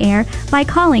Heating and Air by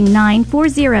calling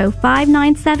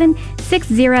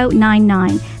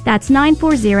 940-597-6099. That's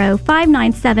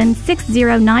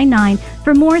 940-597-6099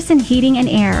 for Morrison Heating and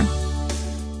Air.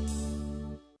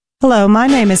 Hello, my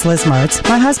name is Liz Mertz.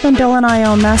 My husband Bill and I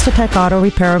own MasterTech Auto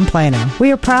Repair in Plano.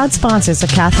 We are proud sponsors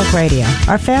of Catholic Radio.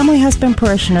 Our family has been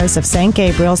parishioners of St.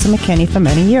 Gabriel's and McKinney for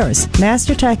many years.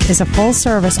 MasterTech is a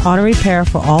full-service auto repair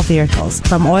for all vehicles,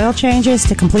 from oil changes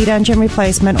to complete engine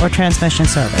replacement or transmission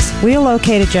service. We are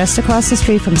located just across the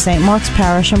street from St. Mark's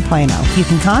Parish in Plano. You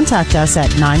can contact us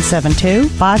at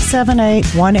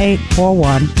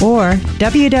 972-578-1841 or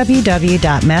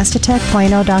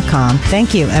www.mastertechplano.com.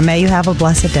 Thank you, and may you have a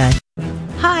blessed day.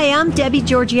 Hi, I'm Debbie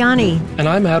Georgiani. And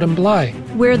I'm Adam Bly.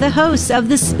 We're the hosts of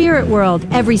The Spirit World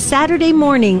every Saturday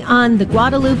morning on the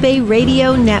Guadalupe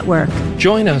Radio Network.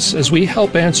 Join us as we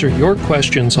help answer your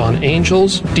questions on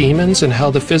angels, demons, and how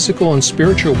the physical and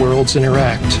spiritual worlds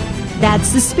interact.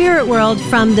 That's The Spirit World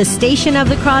from the Station of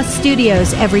the Cross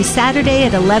Studios every Saturday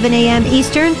at 11 a.m.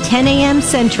 Eastern, 10 a.m.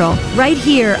 Central, right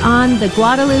here on the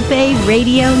Guadalupe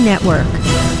Radio Network.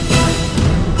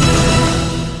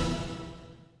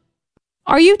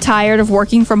 Are you tired of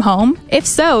working from home? If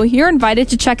so, you're invited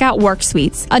to check out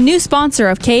WorkSuites, a new sponsor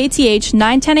of KATH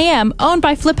 910 AM, owned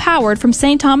by Flip Howard from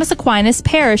St. Thomas Aquinas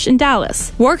Parish in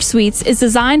Dallas. WorkSuites is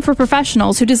designed for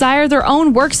professionals who desire their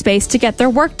own workspace to get their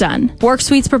work done.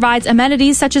 WorkSuites provides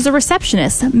amenities such as a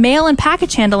receptionist, mail and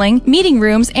package handling, meeting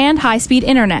rooms, and high-speed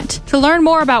internet. To learn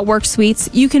more about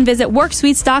WorkSuites, you can visit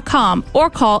worksuites.com or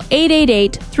call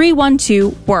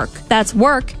 888-312-WORK. That's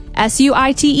work,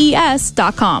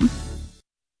 SUITES.com.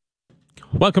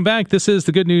 Welcome back. This is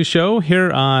the Good News Show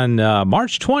here on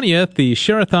March 20th. The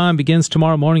Share-a-thon begins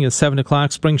tomorrow morning at 7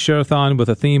 o'clock. Spring Share-a-thon with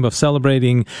a theme of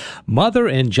celebrating Mother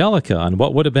Angelica on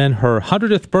what would have been her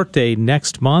 100th birthday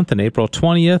next month on April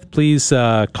 20th. Please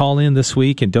call in this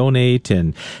week and donate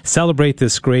and celebrate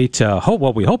this great,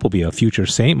 what we hope will be a future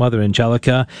saint, Mother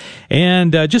Angelica.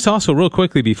 And just also real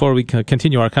quickly before we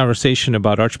continue our conversation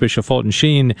about Archbishop Fulton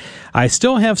Sheen, I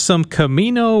still have some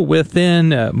Camino Within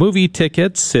movie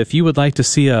tickets. If you would like to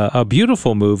see a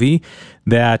beautiful movie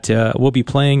that will be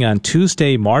playing on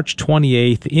Tuesday, March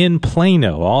 28th in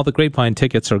Plano. All the Grapevine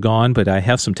tickets are gone, but I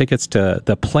have some tickets to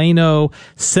the Plano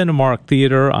Cinemark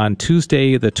Theater on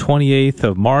Tuesday, the 28th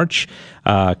of March.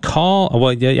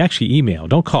 Email.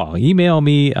 Don't call. Email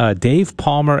me, Dave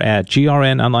Palmer at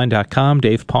grnonline.com,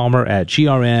 Dave Palmer at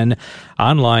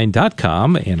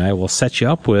grnonline.com, and I will set you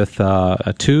up with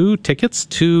 2 tickets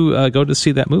to go to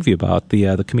see that movie about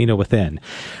the Camino Within.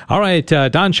 All right,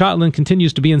 Don Schottland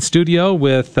continues to be in studio. well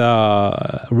with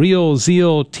Real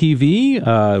Zeal TV.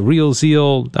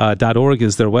 RealZeal.org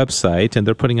is their website, and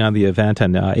they're putting on the event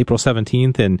on April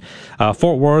 17th in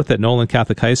Fort Worth at Nolan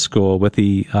Catholic High School with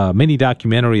the mini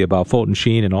documentary about Fulton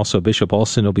Sheen, and also Bishop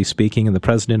Olson will be speaking, and the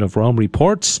president of Rome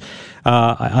reports.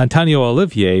 Antonio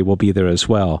Olivier will be there as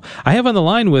well. I have on the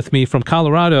line with me from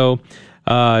Colorado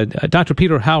Dr.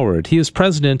 Peter Howard. He is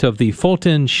president of the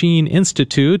Fulton Sheen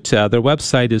Institute. Their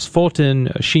website is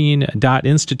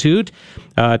fultonsheen.institute.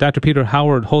 Dr. Peter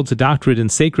Howard holds a doctorate in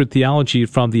sacred theology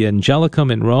from the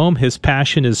Angelicum in Rome. His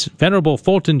passion is Venerable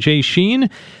Fulton J. Sheen,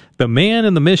 the man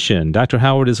and the mission. Dr.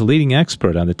 Howard is a leading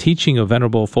expert on the teaching of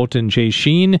Venerable Fulton J.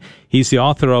 Sheen. He's the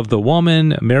author of The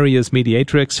Woman, Maria's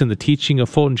Mediatrix, and the teaching of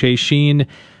Fulton J. Sheen,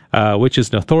 which is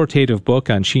an authoritative book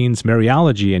on Sheen's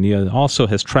Mariology, and he also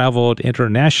has traveled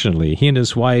internationally. He and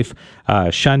his wife,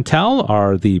 Chantal,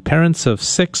 are the parents of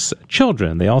 6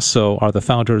 children. They also are the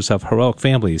founders of Heroic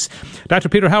Families. Dr.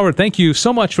 Peter Howard, thank you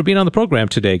so much for being on the program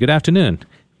today. Good afternoon.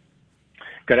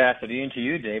 Good afternoon to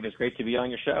you, Dave. It's great to be on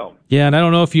your show. Yeah, and I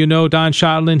don't know if you know Don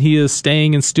Schottland. He is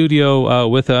staying in studio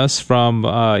with us from,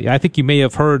 I think you may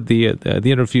have heard the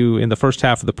interview in the first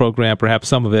half of the program, perhaps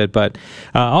some of it, but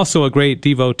also a great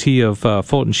devotee of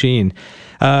Fulton Sheen.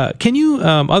 Can you,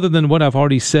 other than what I've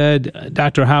already said,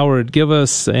 Dr. Howard, give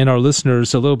us and our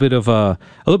listeners a little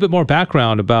bit more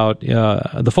background about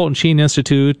the Fulton Sheen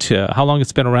Institute, how long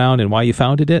it's been around, and why you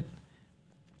founded it?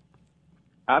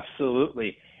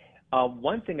 Absolutely.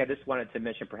 One thing I just wanted to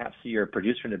mention, perhaps to your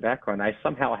producer in the background, I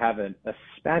somehow have a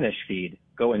Spanish feed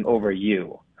going over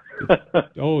you.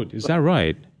 Oh, is that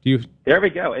right? There we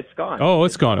go. It's gone. Oh,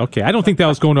 it's gone. Okay. I don't think that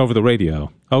was going over the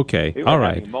radio. Okay. All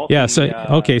right. Yeah. So,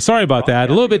 okay. Sorry about that.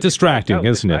 A little bit distracting,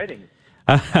 isn't it?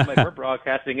 Like we're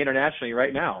broadcasting internationally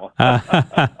right now.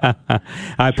 I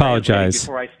apologize.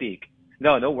 Before I speak.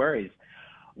 No worries.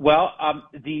 Well,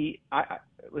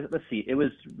 let's see. It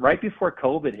was right before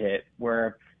COVID hit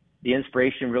where the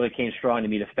inspiration really came strong to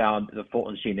me to found the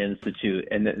Fulton Sheen Institute,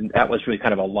 and that was really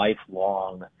kind of a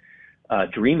lifelong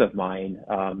dream of mine,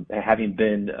 having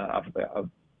been a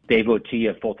devotee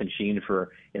of Fulton Sheen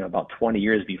for about 20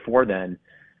 years before then,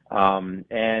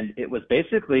 and it was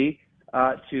basically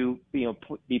to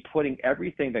be putting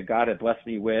everything that God had blessed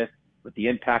me with the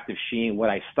impact of Sheen,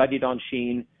 what I studied on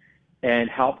Sheen,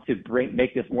 and help to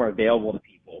make this more available to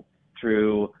people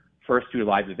through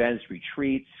live events,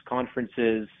 retreats,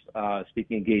 conferences,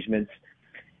 speaking engagements,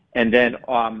 and then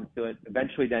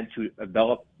eventually to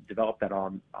develop that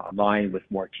online with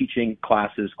more teaching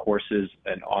classes, courses,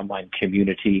 and online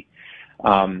community.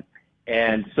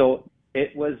 And so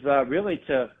it was really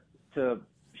to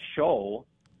show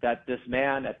that this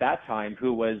man at that time,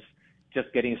 who was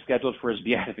just getting scheduled for his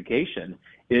beatification,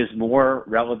 is more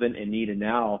relevant and needed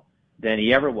now than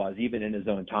he ever was, even in his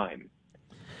own time.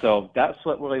 So that's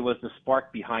what really was the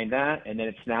spark behind that, and then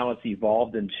it's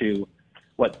evolved into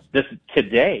what this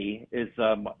today is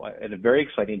a very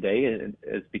exciting day,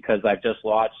 is because I've just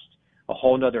launched a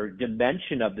whole nother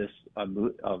dimension of this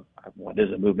of what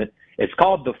is a movement. It's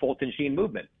called the Fulton Sheen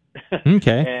Movement.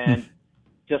 Okay. And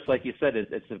just like you said,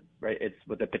 it's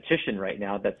with a petition right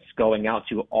now that's going out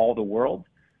to all the world,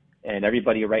 and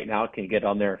everybody right now can get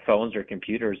on their phones or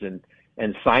computers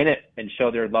and sign it and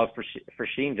show their love for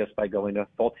Sheen just by going to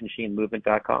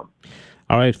FultonSheenMovement.com.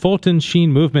 All right,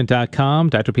 FultonSheenMovement.com.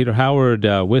 Dr. Peter Howard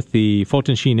with the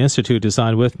Fulton Sheen Institute is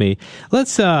on with me.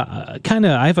 Let's I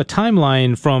have a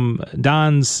timeline from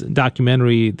Don's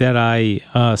documentary that I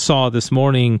saw this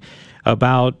morning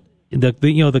about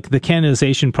the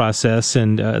canonization process,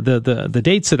 and the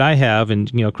dates that I have,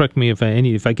 and correct me if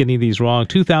I get any of these wrong.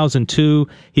 2002,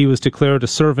 he was declared a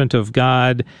servant of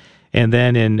God. And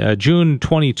then in June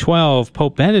 2012,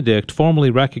 Pope Benedict formally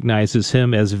recognizes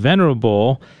him as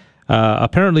venerable.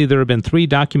 Apparently, there have been 3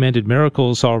 documented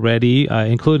miracles already,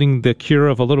 including the cure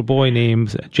of a little boy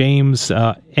named James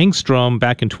Engstrom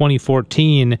back in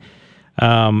 2014.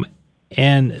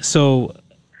 And so,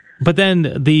 but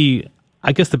then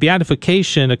I guess the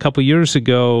beatification a couple years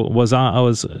ago was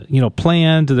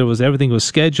planned. There was everything was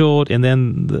scheduled, and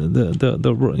then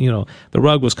the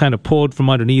rug was kind of pulled from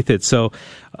underneath it. So,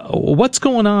 what's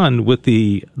going on with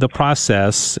the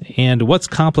process, and what's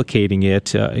complicating it?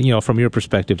 From your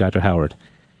perspective, Dr. Howard.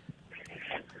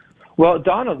 Well,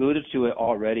 Don alluded to it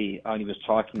already. He was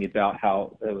talking about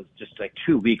how it was just like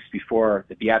 2 weeks before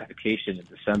the beatification in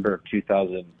December of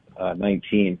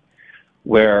 2019,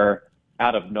 where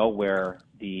out of nowhere,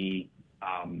 the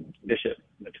Bishop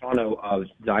Natano of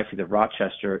the Diocese of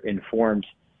Rochester informed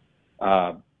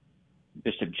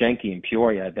Bishop Jenke in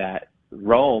Peoria that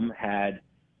Rome had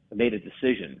made a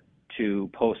decision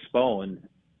to postpone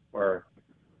or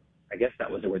I guess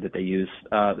that was the word that they used,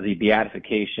 the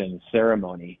beatification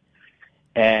ceremony.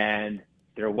 And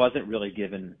there wasn't really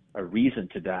given a reason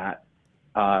to that.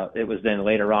 It was then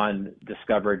later on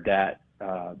discovered that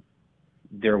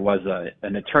there was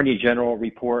an attorney general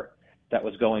report that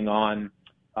was going on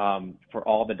for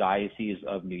all the dioceses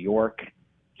of New York,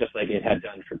 just like it had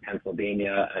done for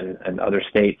Pennsylvania and other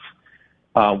states,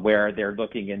 where they're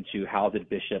looking into how did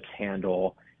bishops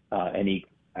handle any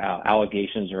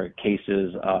allegations or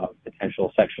cases of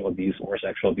potential sexual abuse or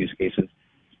sexual abuse cases.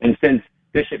 And since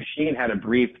Bishop Sheen had a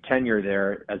brief tenure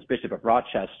there as Bishop of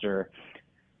Rochester,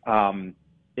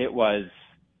 it was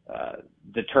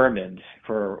determined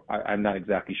for, I'm not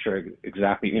exactly sure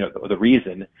the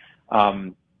reason,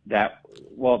 that,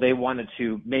 well, they wanted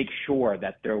to make sure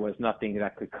that there was nothing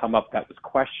that could come up that was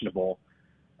questionable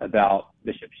about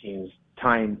Bishop Sheen's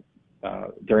time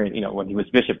during, when he was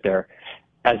bishop there,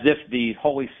 as if the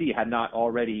Holy See had not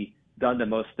already done the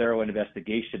most thorough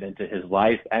investigation into his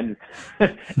life and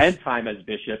and time as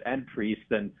bishop and priest,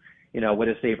 and what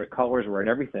his favorite colors were and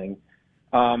everything.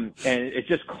 And it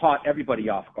just caught everybody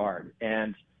off guard.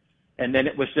 And then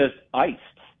it was just iced.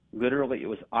 Literally, it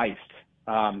was iced.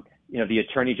 The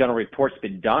Attorney General report's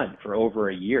been done for over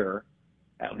a year,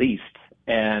 at least,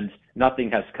 and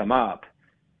nothing has come up.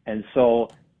 And so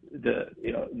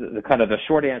the kind of the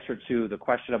short answer to the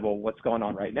question of, well, what's going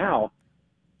on right now?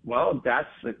 Well, that's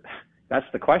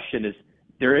the question, is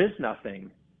there is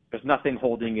nothing. There's nothing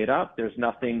holding it up. There's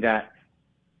nothing that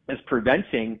is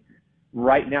preventing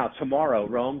right now, tomorrow,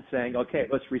 Rome saying, okay,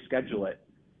 let's reschedule it.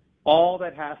 All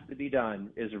that has to be done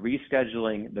is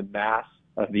rescheduling the Mass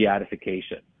of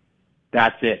Beatification.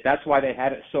 That's it. That's why they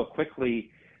had it so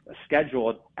quickly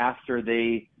scheduled after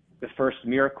the first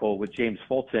miracle with James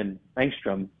Fulton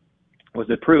Engstrom was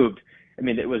approved. I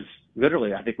mean, it was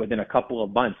literally, I think, within a couple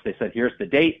of months, they said, here's the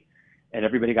date, and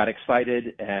everybody got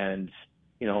excited, and,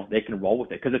 they can roll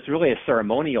with it. Because it's really a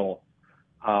ceremonial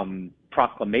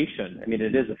proclamation. I mean,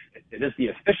 it is the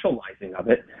officializing of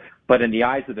it, but in the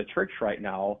eyes of the church right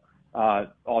now,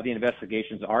 all the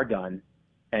investigations are done,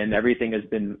 and everything has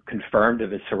been confirmed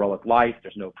of his heroic life.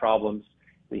 There's no problems.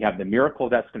 We have the miracle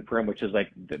that's confirmed, which is like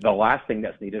the last thing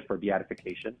that's needed for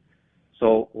beatification.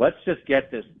 So let's just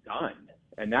get this done.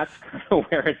 And that's kind of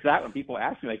where it's at when people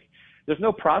ask me, like, there's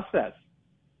no process.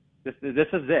 This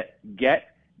is it.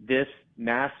 Get this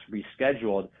Mass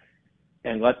rescheduled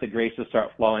and let the graces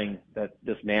start flowing that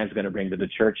this man's going to bring to the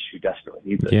church who desperately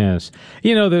needs it. Yes.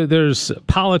 There's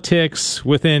politics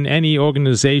within any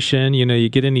organization. You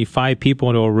get any 5 people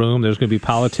into a room, there's going to be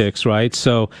politics, right?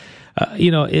 So,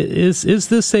 is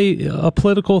this a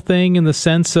political thing in the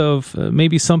sense of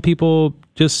maybe some people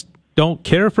just don't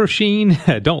care for Sheen,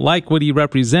 don't like what he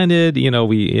represented?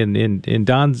 We in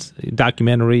Don's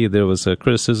documentary, there was a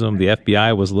criticism. The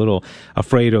FBI was a little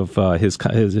afraid of his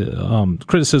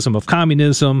criticism of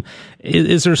communism.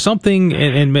 Is there something?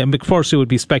 And of course, it would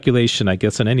be speculation, I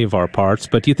guess, on any of our parts.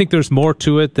 But do you think there's more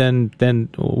to it than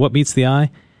what meets the eye?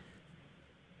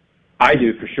 I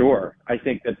do, for sure. I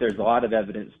think that there's a lot of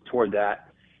evidence toward that.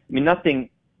 I mean,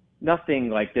 nothing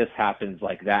like this happens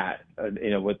like that,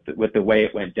 with the way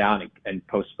it went down and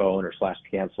postponed or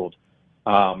 /canceled,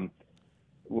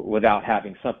 without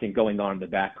having something going on in the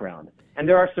background. And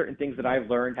there are certain things that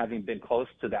I've learned, having been close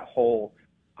to that whole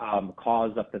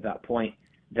cause up to that point,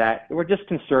 that were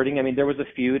disconcerting. I mean, there was a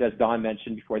feud, as Don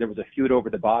mentioned before, there was a feud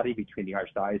over the body between the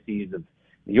Archdiocese of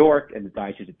New York and the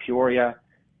Diocese of Peoria.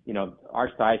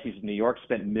 Archdiocese of New York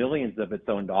spent millions of its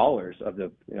own dollars, of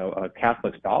the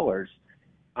Catholics' dollars,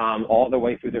 all the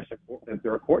way through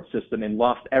their court system, and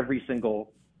lost every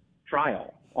single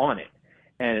trial on it.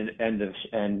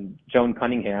 And Joan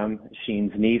Cunningham,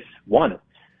 Sheen's niece, won it.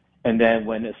 And then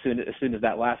as soon as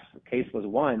that last case was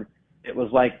won, it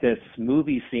was like this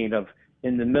movie scene of,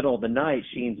 in the middle of the night,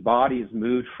 Sheen's body is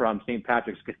moved from St.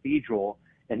 Patrick's Cathedral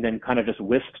and then kind of just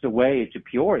whisked away to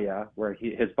Peoria, where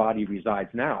his body resides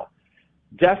now.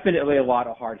 Definitely a lot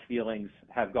of hard feelings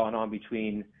have gone on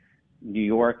between New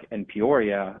York and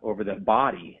Peoria over the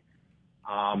body.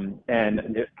 And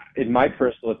in my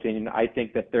personal opinion, I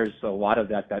think that there's a lot of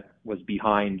that was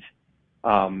behind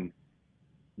the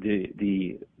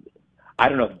I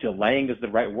don't know if delaying is the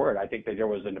right word. I think that there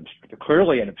was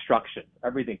clearly an obstruction.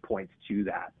 Everything points to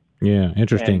that. Yeah,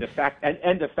 interesting.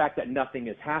 And the fact that nothing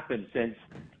has happened since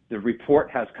the report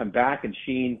has come back and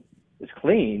Sheen is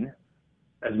clean,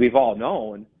 as we've all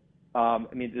known. I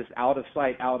mean, this out of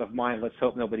sight, out of mind, let's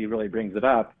hope nobody really brings it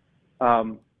up.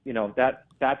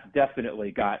 That's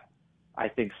definitely got, I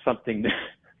think, something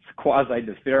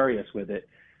quasi-nefarious with it.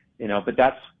 But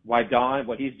that's why Don,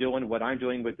 what he's doing, what I'm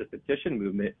doing with the petition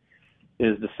movement,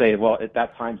 is to say, well,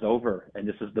 that time's over, and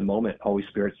this is the moment. Holy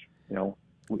Spirit's,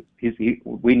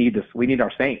 we need this. We need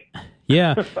our saint.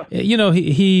 Yeah,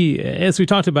 he as we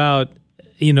talked about,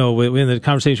 in the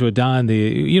conversation with Don,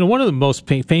 one of the most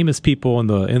famous people in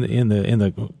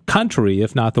the country,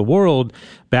 if not the world,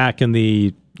 back in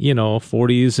the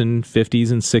 40s and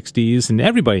 50s and 60s, and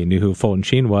everybody knew who Fulton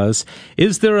Sheen was.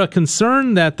 Is there a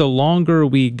concern that the longer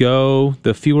we go,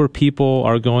 the fewer people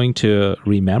are going to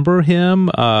remember him?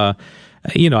 I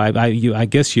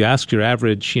guess you ask your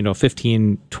average,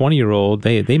 15, 20-year-old,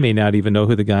 they may not even know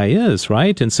who the guy is,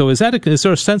 right? And so is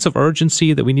there a sense of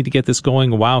urgency that we need to get this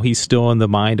going while he's still in the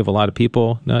mind of a lot of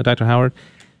people, Dr. Howard?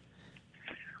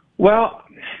 Well,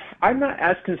 I'm not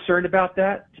as concerned about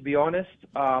that, to be honest.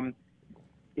 I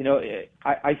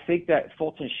think that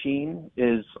Fulton Sheen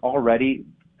is already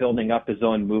building up his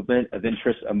own movement of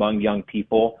interest among young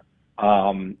people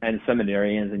and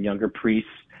seminarians and younger priests.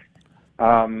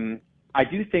 I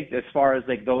do think as far as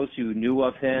like those who knew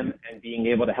of him and being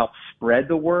able to help spread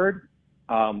the word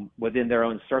within their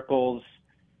own circles,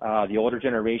 the older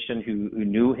generation who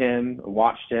knew him,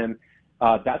 watched him,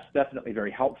 that's definitely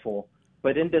very helpful.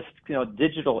 But in this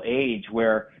digital age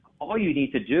where all you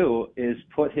need to do is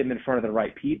put him in front of the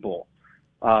right people,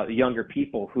 younger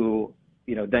people who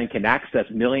then can access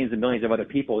millions and millions of other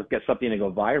people, get something to go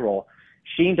viral.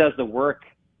 Sheen does the work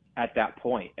at that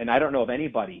point. And I don't know of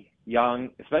anybody young,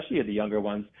 especially the younger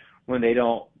ones, when they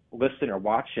don't listen or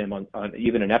watch him on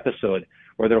even an episode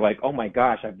where they're like, oh my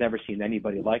gosh, I've never seen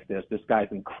anybody like this. This guy's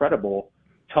incredible.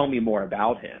 Tell me more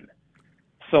about him.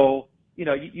 So,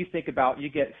 you think about, you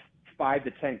get 5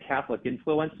 to 10 Catholic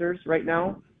influencers right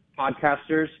now,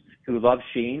 podcasters who love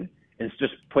Sheen and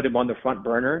just put him on the front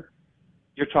burner.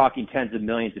 You're talking tens of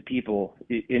millions of people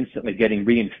instantly getting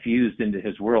reinfused into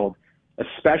his world,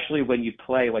 especially when you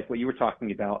play like what you were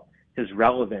talking about, his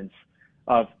relevance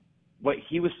of what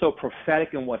he was so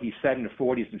prophetic in what he said in the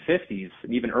 40s and 50s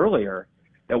and even earlier,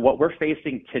 that what we're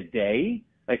facing today,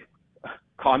 like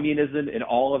communism in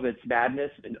all of its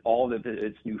madness and all of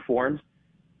its new forms,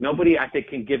 nobody, I think,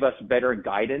 can give us better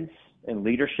guidance and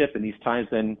leadership in these times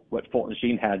than what Fulton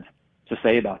Sheen had to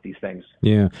say about these things.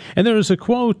 Yeah. And there was a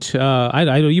quote, I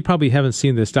know you probably haven't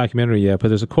seen this documentary yet, but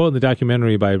there's a quote in the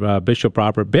documentary by Bishop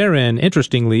Robert Barron,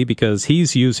 interestingly, because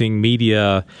he's using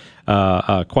media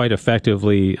quite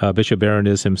effectively. Bishop Barron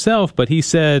is himself, but he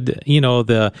said,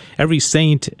 every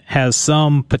saint has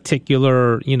some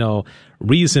particular,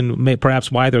 reason,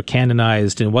 perhaps why they're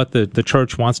canonized and what the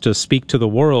church wants to speak to the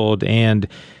world. And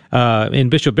in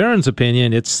Bishop Barron's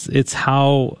opinion, it's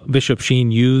how Bishop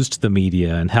Sheen used the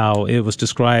media and how it was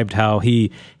described how he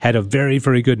had a very,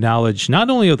 very good knowledge, not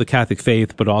only of the Catholic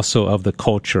faith, but also of the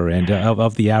culture and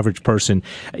of the average person.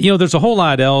 There's a whole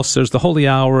lot else. There's the Holy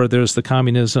Hour. There's the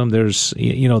communism. There's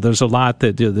a lot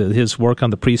that his work on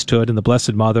the priesthood and the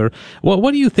Blessed Mother.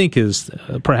 What do you think is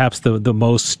perhaps the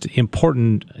most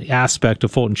important aspect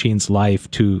of Fulton Sheen's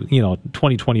life to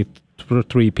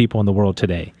 2023 people in the world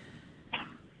today?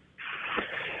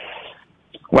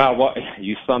 Wow, well,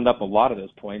 you summed up a lot of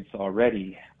those points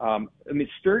already.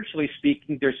 Spiritually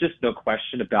speaking, there's just no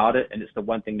question about it, and it's the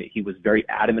one thing that he was very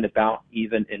adamant about,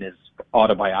 even in his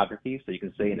autobiography, so you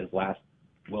can say in his last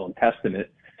will and testament,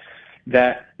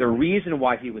 that the reason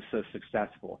why he was so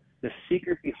successful, the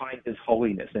secret behind his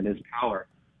holiness and his power,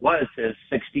 was his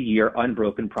 60-year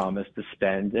unbroken promise to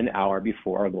spend an hour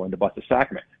before our Lord in the Blessed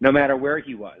Sacrament, no matter where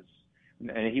he was.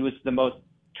 And he was the most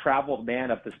traveled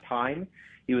man of his time.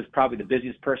 He was probably the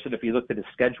busiest person if you looked at his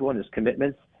schedule and his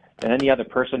commitments than any other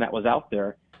person that was out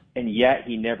there. And yet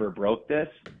he never broke this.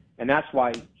 And that's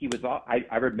why he was,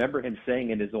 I remember him saying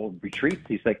in his old retreats,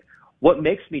 he's like, what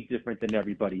makes me different than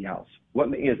everybody else? A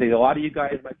lot of you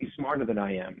guys might be smarter than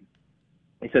I am.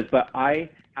 He says, but I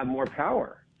have more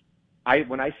power.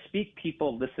 When I speak,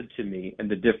 people listen to me. And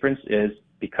the difference is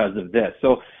because of this.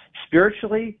 So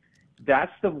spiritually,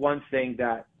 that's the one thing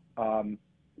that,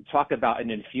 talk about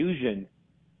an infusion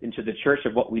into the church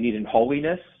of what we need in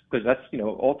holiness, because that's,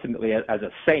 ultimately as a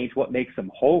saint, what makes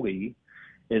him holy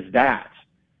is that.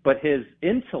 But his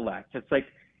intellect, it's like,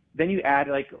 then you add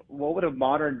what would a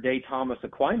modern day Thomas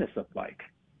Aquinas look like?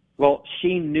 Well,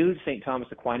 Sheen knew St. Thomas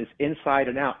Aquinas inside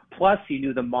and out. Plus he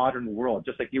knew the modern world,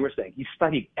 just like you were saying. He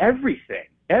studied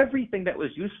everything that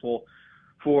was useful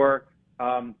for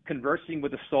conversing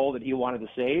with the soul that he wanted to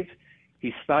save.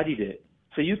 He studied it.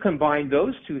 So you combine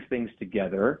those two things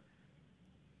together,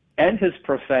 and his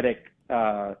prophetic,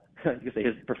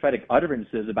 his prophetic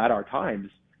utterances about our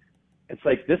times. It's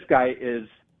like this guy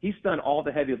he's done all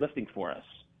the heavy lifting for us,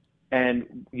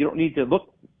 and you don't need to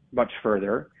look much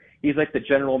further. He's like the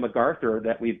General MacArthur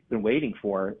that we've been waiting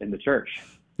for in the church.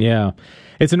 Yeah.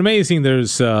 It's an amazing.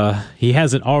 He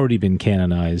hasn't already been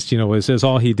canonized. Is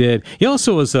all he did. He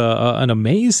also was an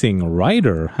amazing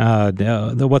writer.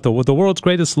 The World's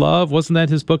Greatest Love, wasn't that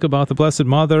his book about the Blessed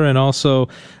Mother? And also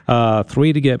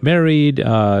 3 to Get Married.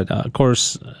 Of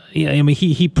course,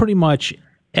 he pretty much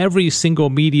every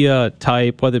single media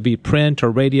type, whether it be print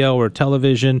or radio or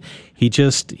television, he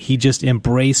just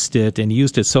embraced it and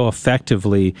used it so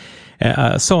effectively.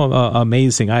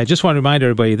 Amazing. I just want to remind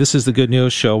everybody, this is the Good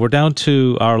News Show. We're down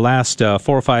to our last 4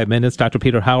 or 5 minutes. Dr.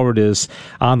 Peter Howard is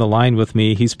on the line with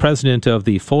me. He's president of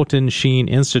the Fulton Sheen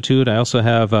Institute. I also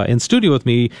have in studio with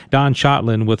me Don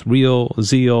Schottland with Real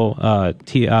Zeal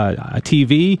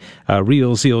TV.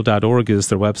 RealZeal.org is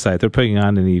their website. They're putting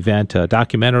on an event, a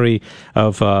documentary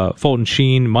of Fulton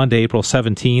Sheen, Monday, April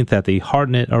 17th at the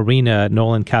Hartnett Arena at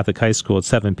Nolan Catholic High School at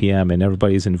 7 p.m., and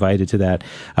everybody's invited to that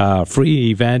free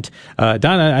event. Don,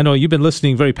 I know you've been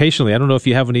listening very patiently. I don't know if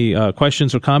you have any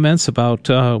questions or comments about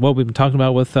what we've been talking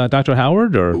about with Dr.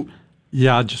 Howard, or?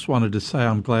 Yeah, I just wanted to say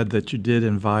I'm glad that you did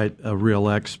invite a real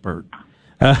expert.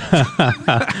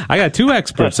 I got 2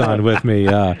 experts on with me.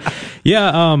 I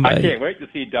can't wait to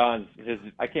see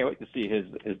I can't wait to see his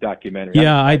documentary.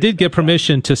 Yeah, I did get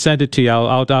permission to send it to you.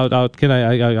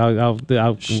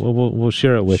 We'll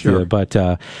share it with you. But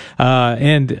Dr.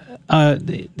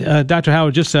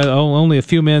 Howard, just only a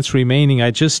few minutes remaining. I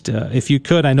just, if you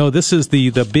could, I know this is the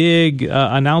big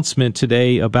announcement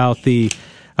today about the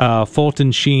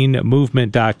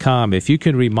FultonSheenMovement.com. If you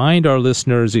can remind our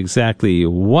listeners exactly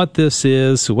what this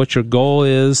is, what your goal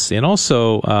is, and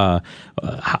also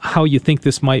how you think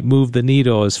this might move the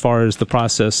needle as far as the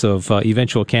process of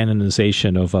eventual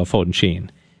canonization of Fulton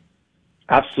Sheen.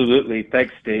 Absolutely.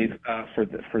 Thanks, Dave, for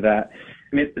that.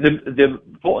 I mean, the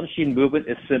Fulton Sheen movement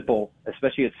is simple,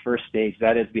 especially its first stage.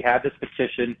 That is, we have this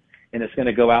petition, and it's going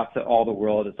to go out to all the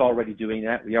world. It's already doing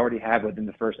that. We already have within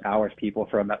the first hours people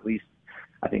from at least,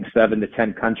 I think, 7 to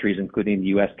 10 countries, including the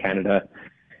U.S., Canada.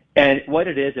 And what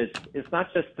it is it's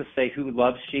not just to say who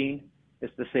loves Sheen.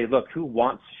 It's to say, look, who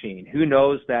wants Sheen? Who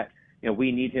knows that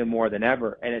we need him more than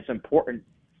ever? And it's important.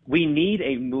 We need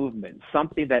a movement,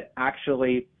 something that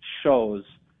actually shows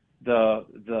an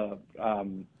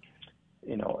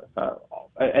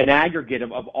aggregate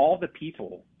of all the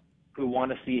people who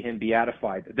want to see him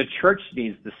beatified. The church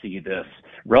needs to see this.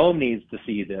 Rome needs to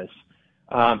see this.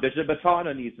 Bishop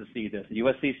Bottano needs to see this. The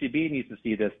USCCB needs to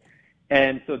see this.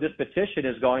 And so this petition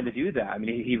is going to do that. I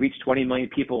mean, he reached 20 million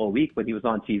people a week when he was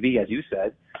on TV, as you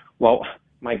said. Well,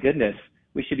 my goodness,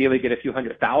 we should be able to get a few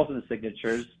 100,000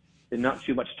 signatures in not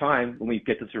too much time when we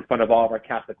get this in front of all of our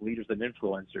Catholic leaders and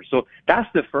influencers. So that's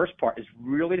the first part, is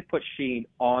really to put Sheen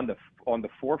on the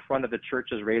forefront of the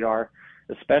church's radar,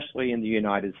 especially in the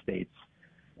United States.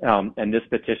 And this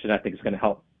petition, I think, is going to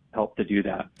help to do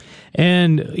that.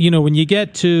 And, when you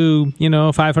get to,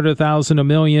 500,000, a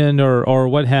million, or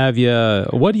what have you,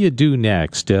 what do you do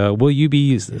next? Will you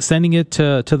be sending it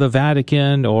to the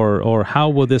Vatican, or how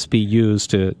will this be used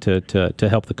to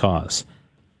help the cause?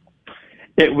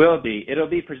 It will be. It'll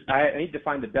be. I need to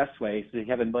find the best way. So you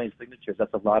have 1 million signatures.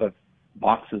 That's a lot of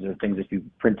boxes or things if you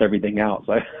print everything out.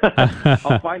 So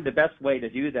I'll find the best way to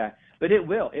do that. But it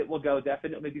will. It will go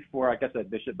definitely before, I guess,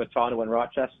 Bishop Bottano in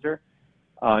Rochester.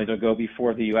 It'll go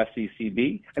before the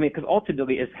USCCB. I mean, because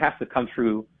ultimately it has to come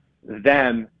through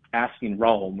them asking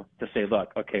Rome to say,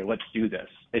 look, okay, let's do this.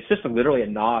 It's just literally a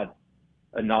nod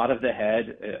of the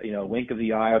head, a wink of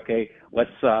the eye. Okay, let's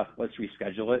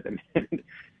reschedule it. I mean,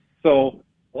 so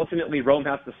ultimately Rome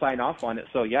has to sign off on it.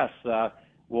 So yes,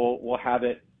 we'll have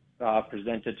it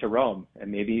presented to Rome,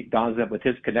 and maybe Don's with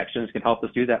his connections can help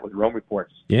us do that with Rome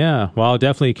reports. Yeah, well, I'll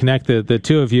definitely connect the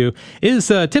two of you. Is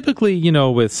typically,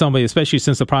 with somebody, especially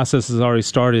since the process has already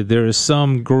started, there is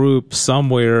some group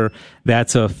somewhere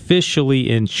that's officially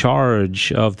in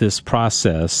charge of this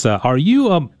process. Are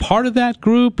you a part of that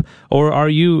group, or are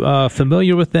you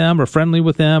familiar with them or friendly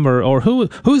with them, or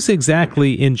who's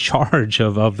exactly in charge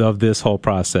of this whole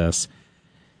process?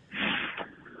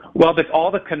 Well,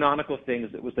 all the canonical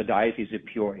things, it was the Diocese of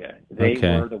Peoria. They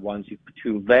were the ones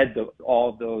who led all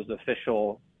of those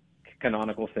official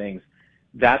canonical things.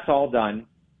 That's all done.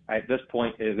 At this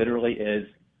point, it literally is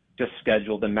just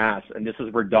schedule the Mass. And this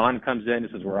is where Don comes in.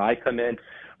 This is where I come in,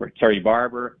 where Terry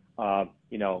Barber, my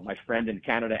friend in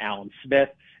Canada, Alan Smith.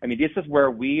 I mean, this is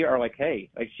where we are like, hey,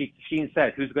 like Sheen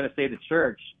said, who's going to save the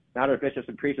church? Not our bishops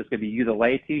and priests. It's going to be you, the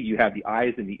laity. You have the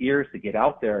eyes and the ears to get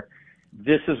out there.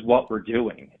 This is what we're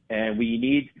doing, and we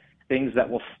need things that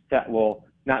will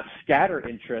not scatter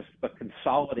interest, but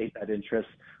consolidate that interest,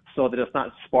 so that it's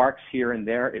not sparks here and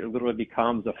there. It literally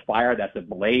becomes a fire that's a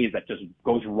blaze that just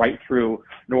goes right through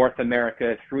North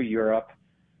America, through Europe,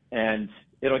 and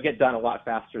it'll get done a lot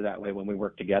faster that way when we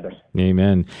work together.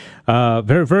 Amen.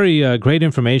 Very, very great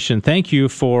information. Thank you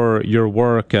for your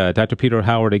work, Dr. Peter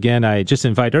Howard. Again, I just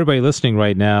invite everybody listening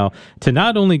right now to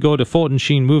not only go to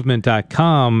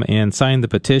FultonSheenMovement.com and sign the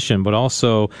petition, but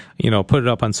also, put it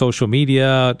up on social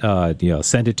media,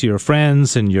 send it to your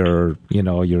friends and your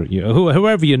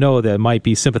whoever you know that might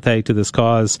be sympathetic to this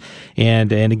cause.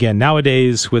 And again,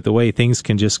 nowadays with the way things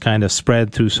can just kind of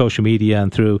spread through social media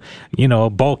and through,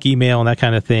 bulk email and that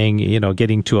kind of thing,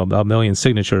 getting to a million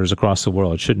signatures across the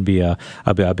world shouldn't be a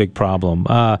big problem.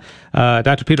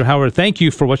 Dr. Peter Howard, thank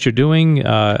you for what you're doing.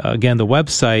 Again, the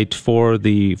website for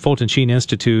the Fulton Sheen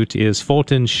Institute is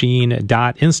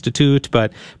fultonsheen.institute,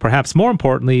 but perhaps more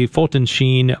importantly,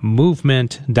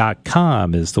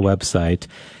 fultonsheenmovement.com is the website.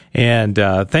 And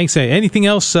thanks. Anything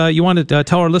else you want to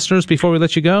tell our listeners before we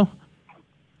let you go?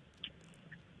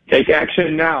 Take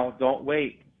action now. Don't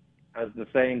wait. As the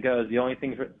saying goes, the only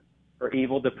thing for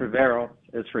evil to prevail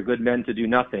is for good men to do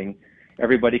nothing.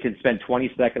 Everybody can spend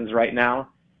 20 seconds right now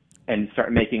and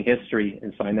start making history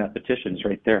and sign that petitions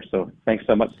right there. So thanks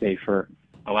so much, Dave, for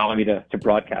allowing me to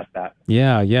broadcast that.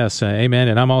 Yeah, yes, amen.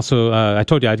 And I'm also, I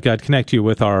told you I'd connect you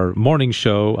with our morning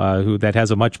show, that has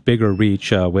a much bigger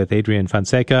reach with Adrian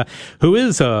Fonseca, who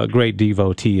is a great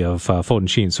devotee of Fulton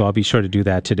Sheen. So I'll be sure to do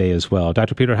that today as well.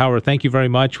 Dr. Peter Howard, thank you very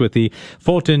much with the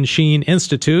Fulton Sheen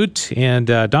Institute. And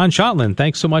Don Schottland,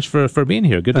 thanks so much for being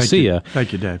here. Good to see you.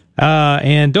 Thank you, Dave.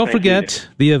 And don't forget,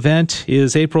 the event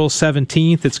is April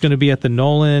 17th. It's going to be at the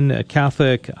Nolan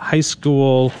Catholic High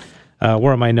School.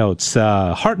 Where are my notes?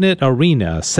 Hartnett Arena.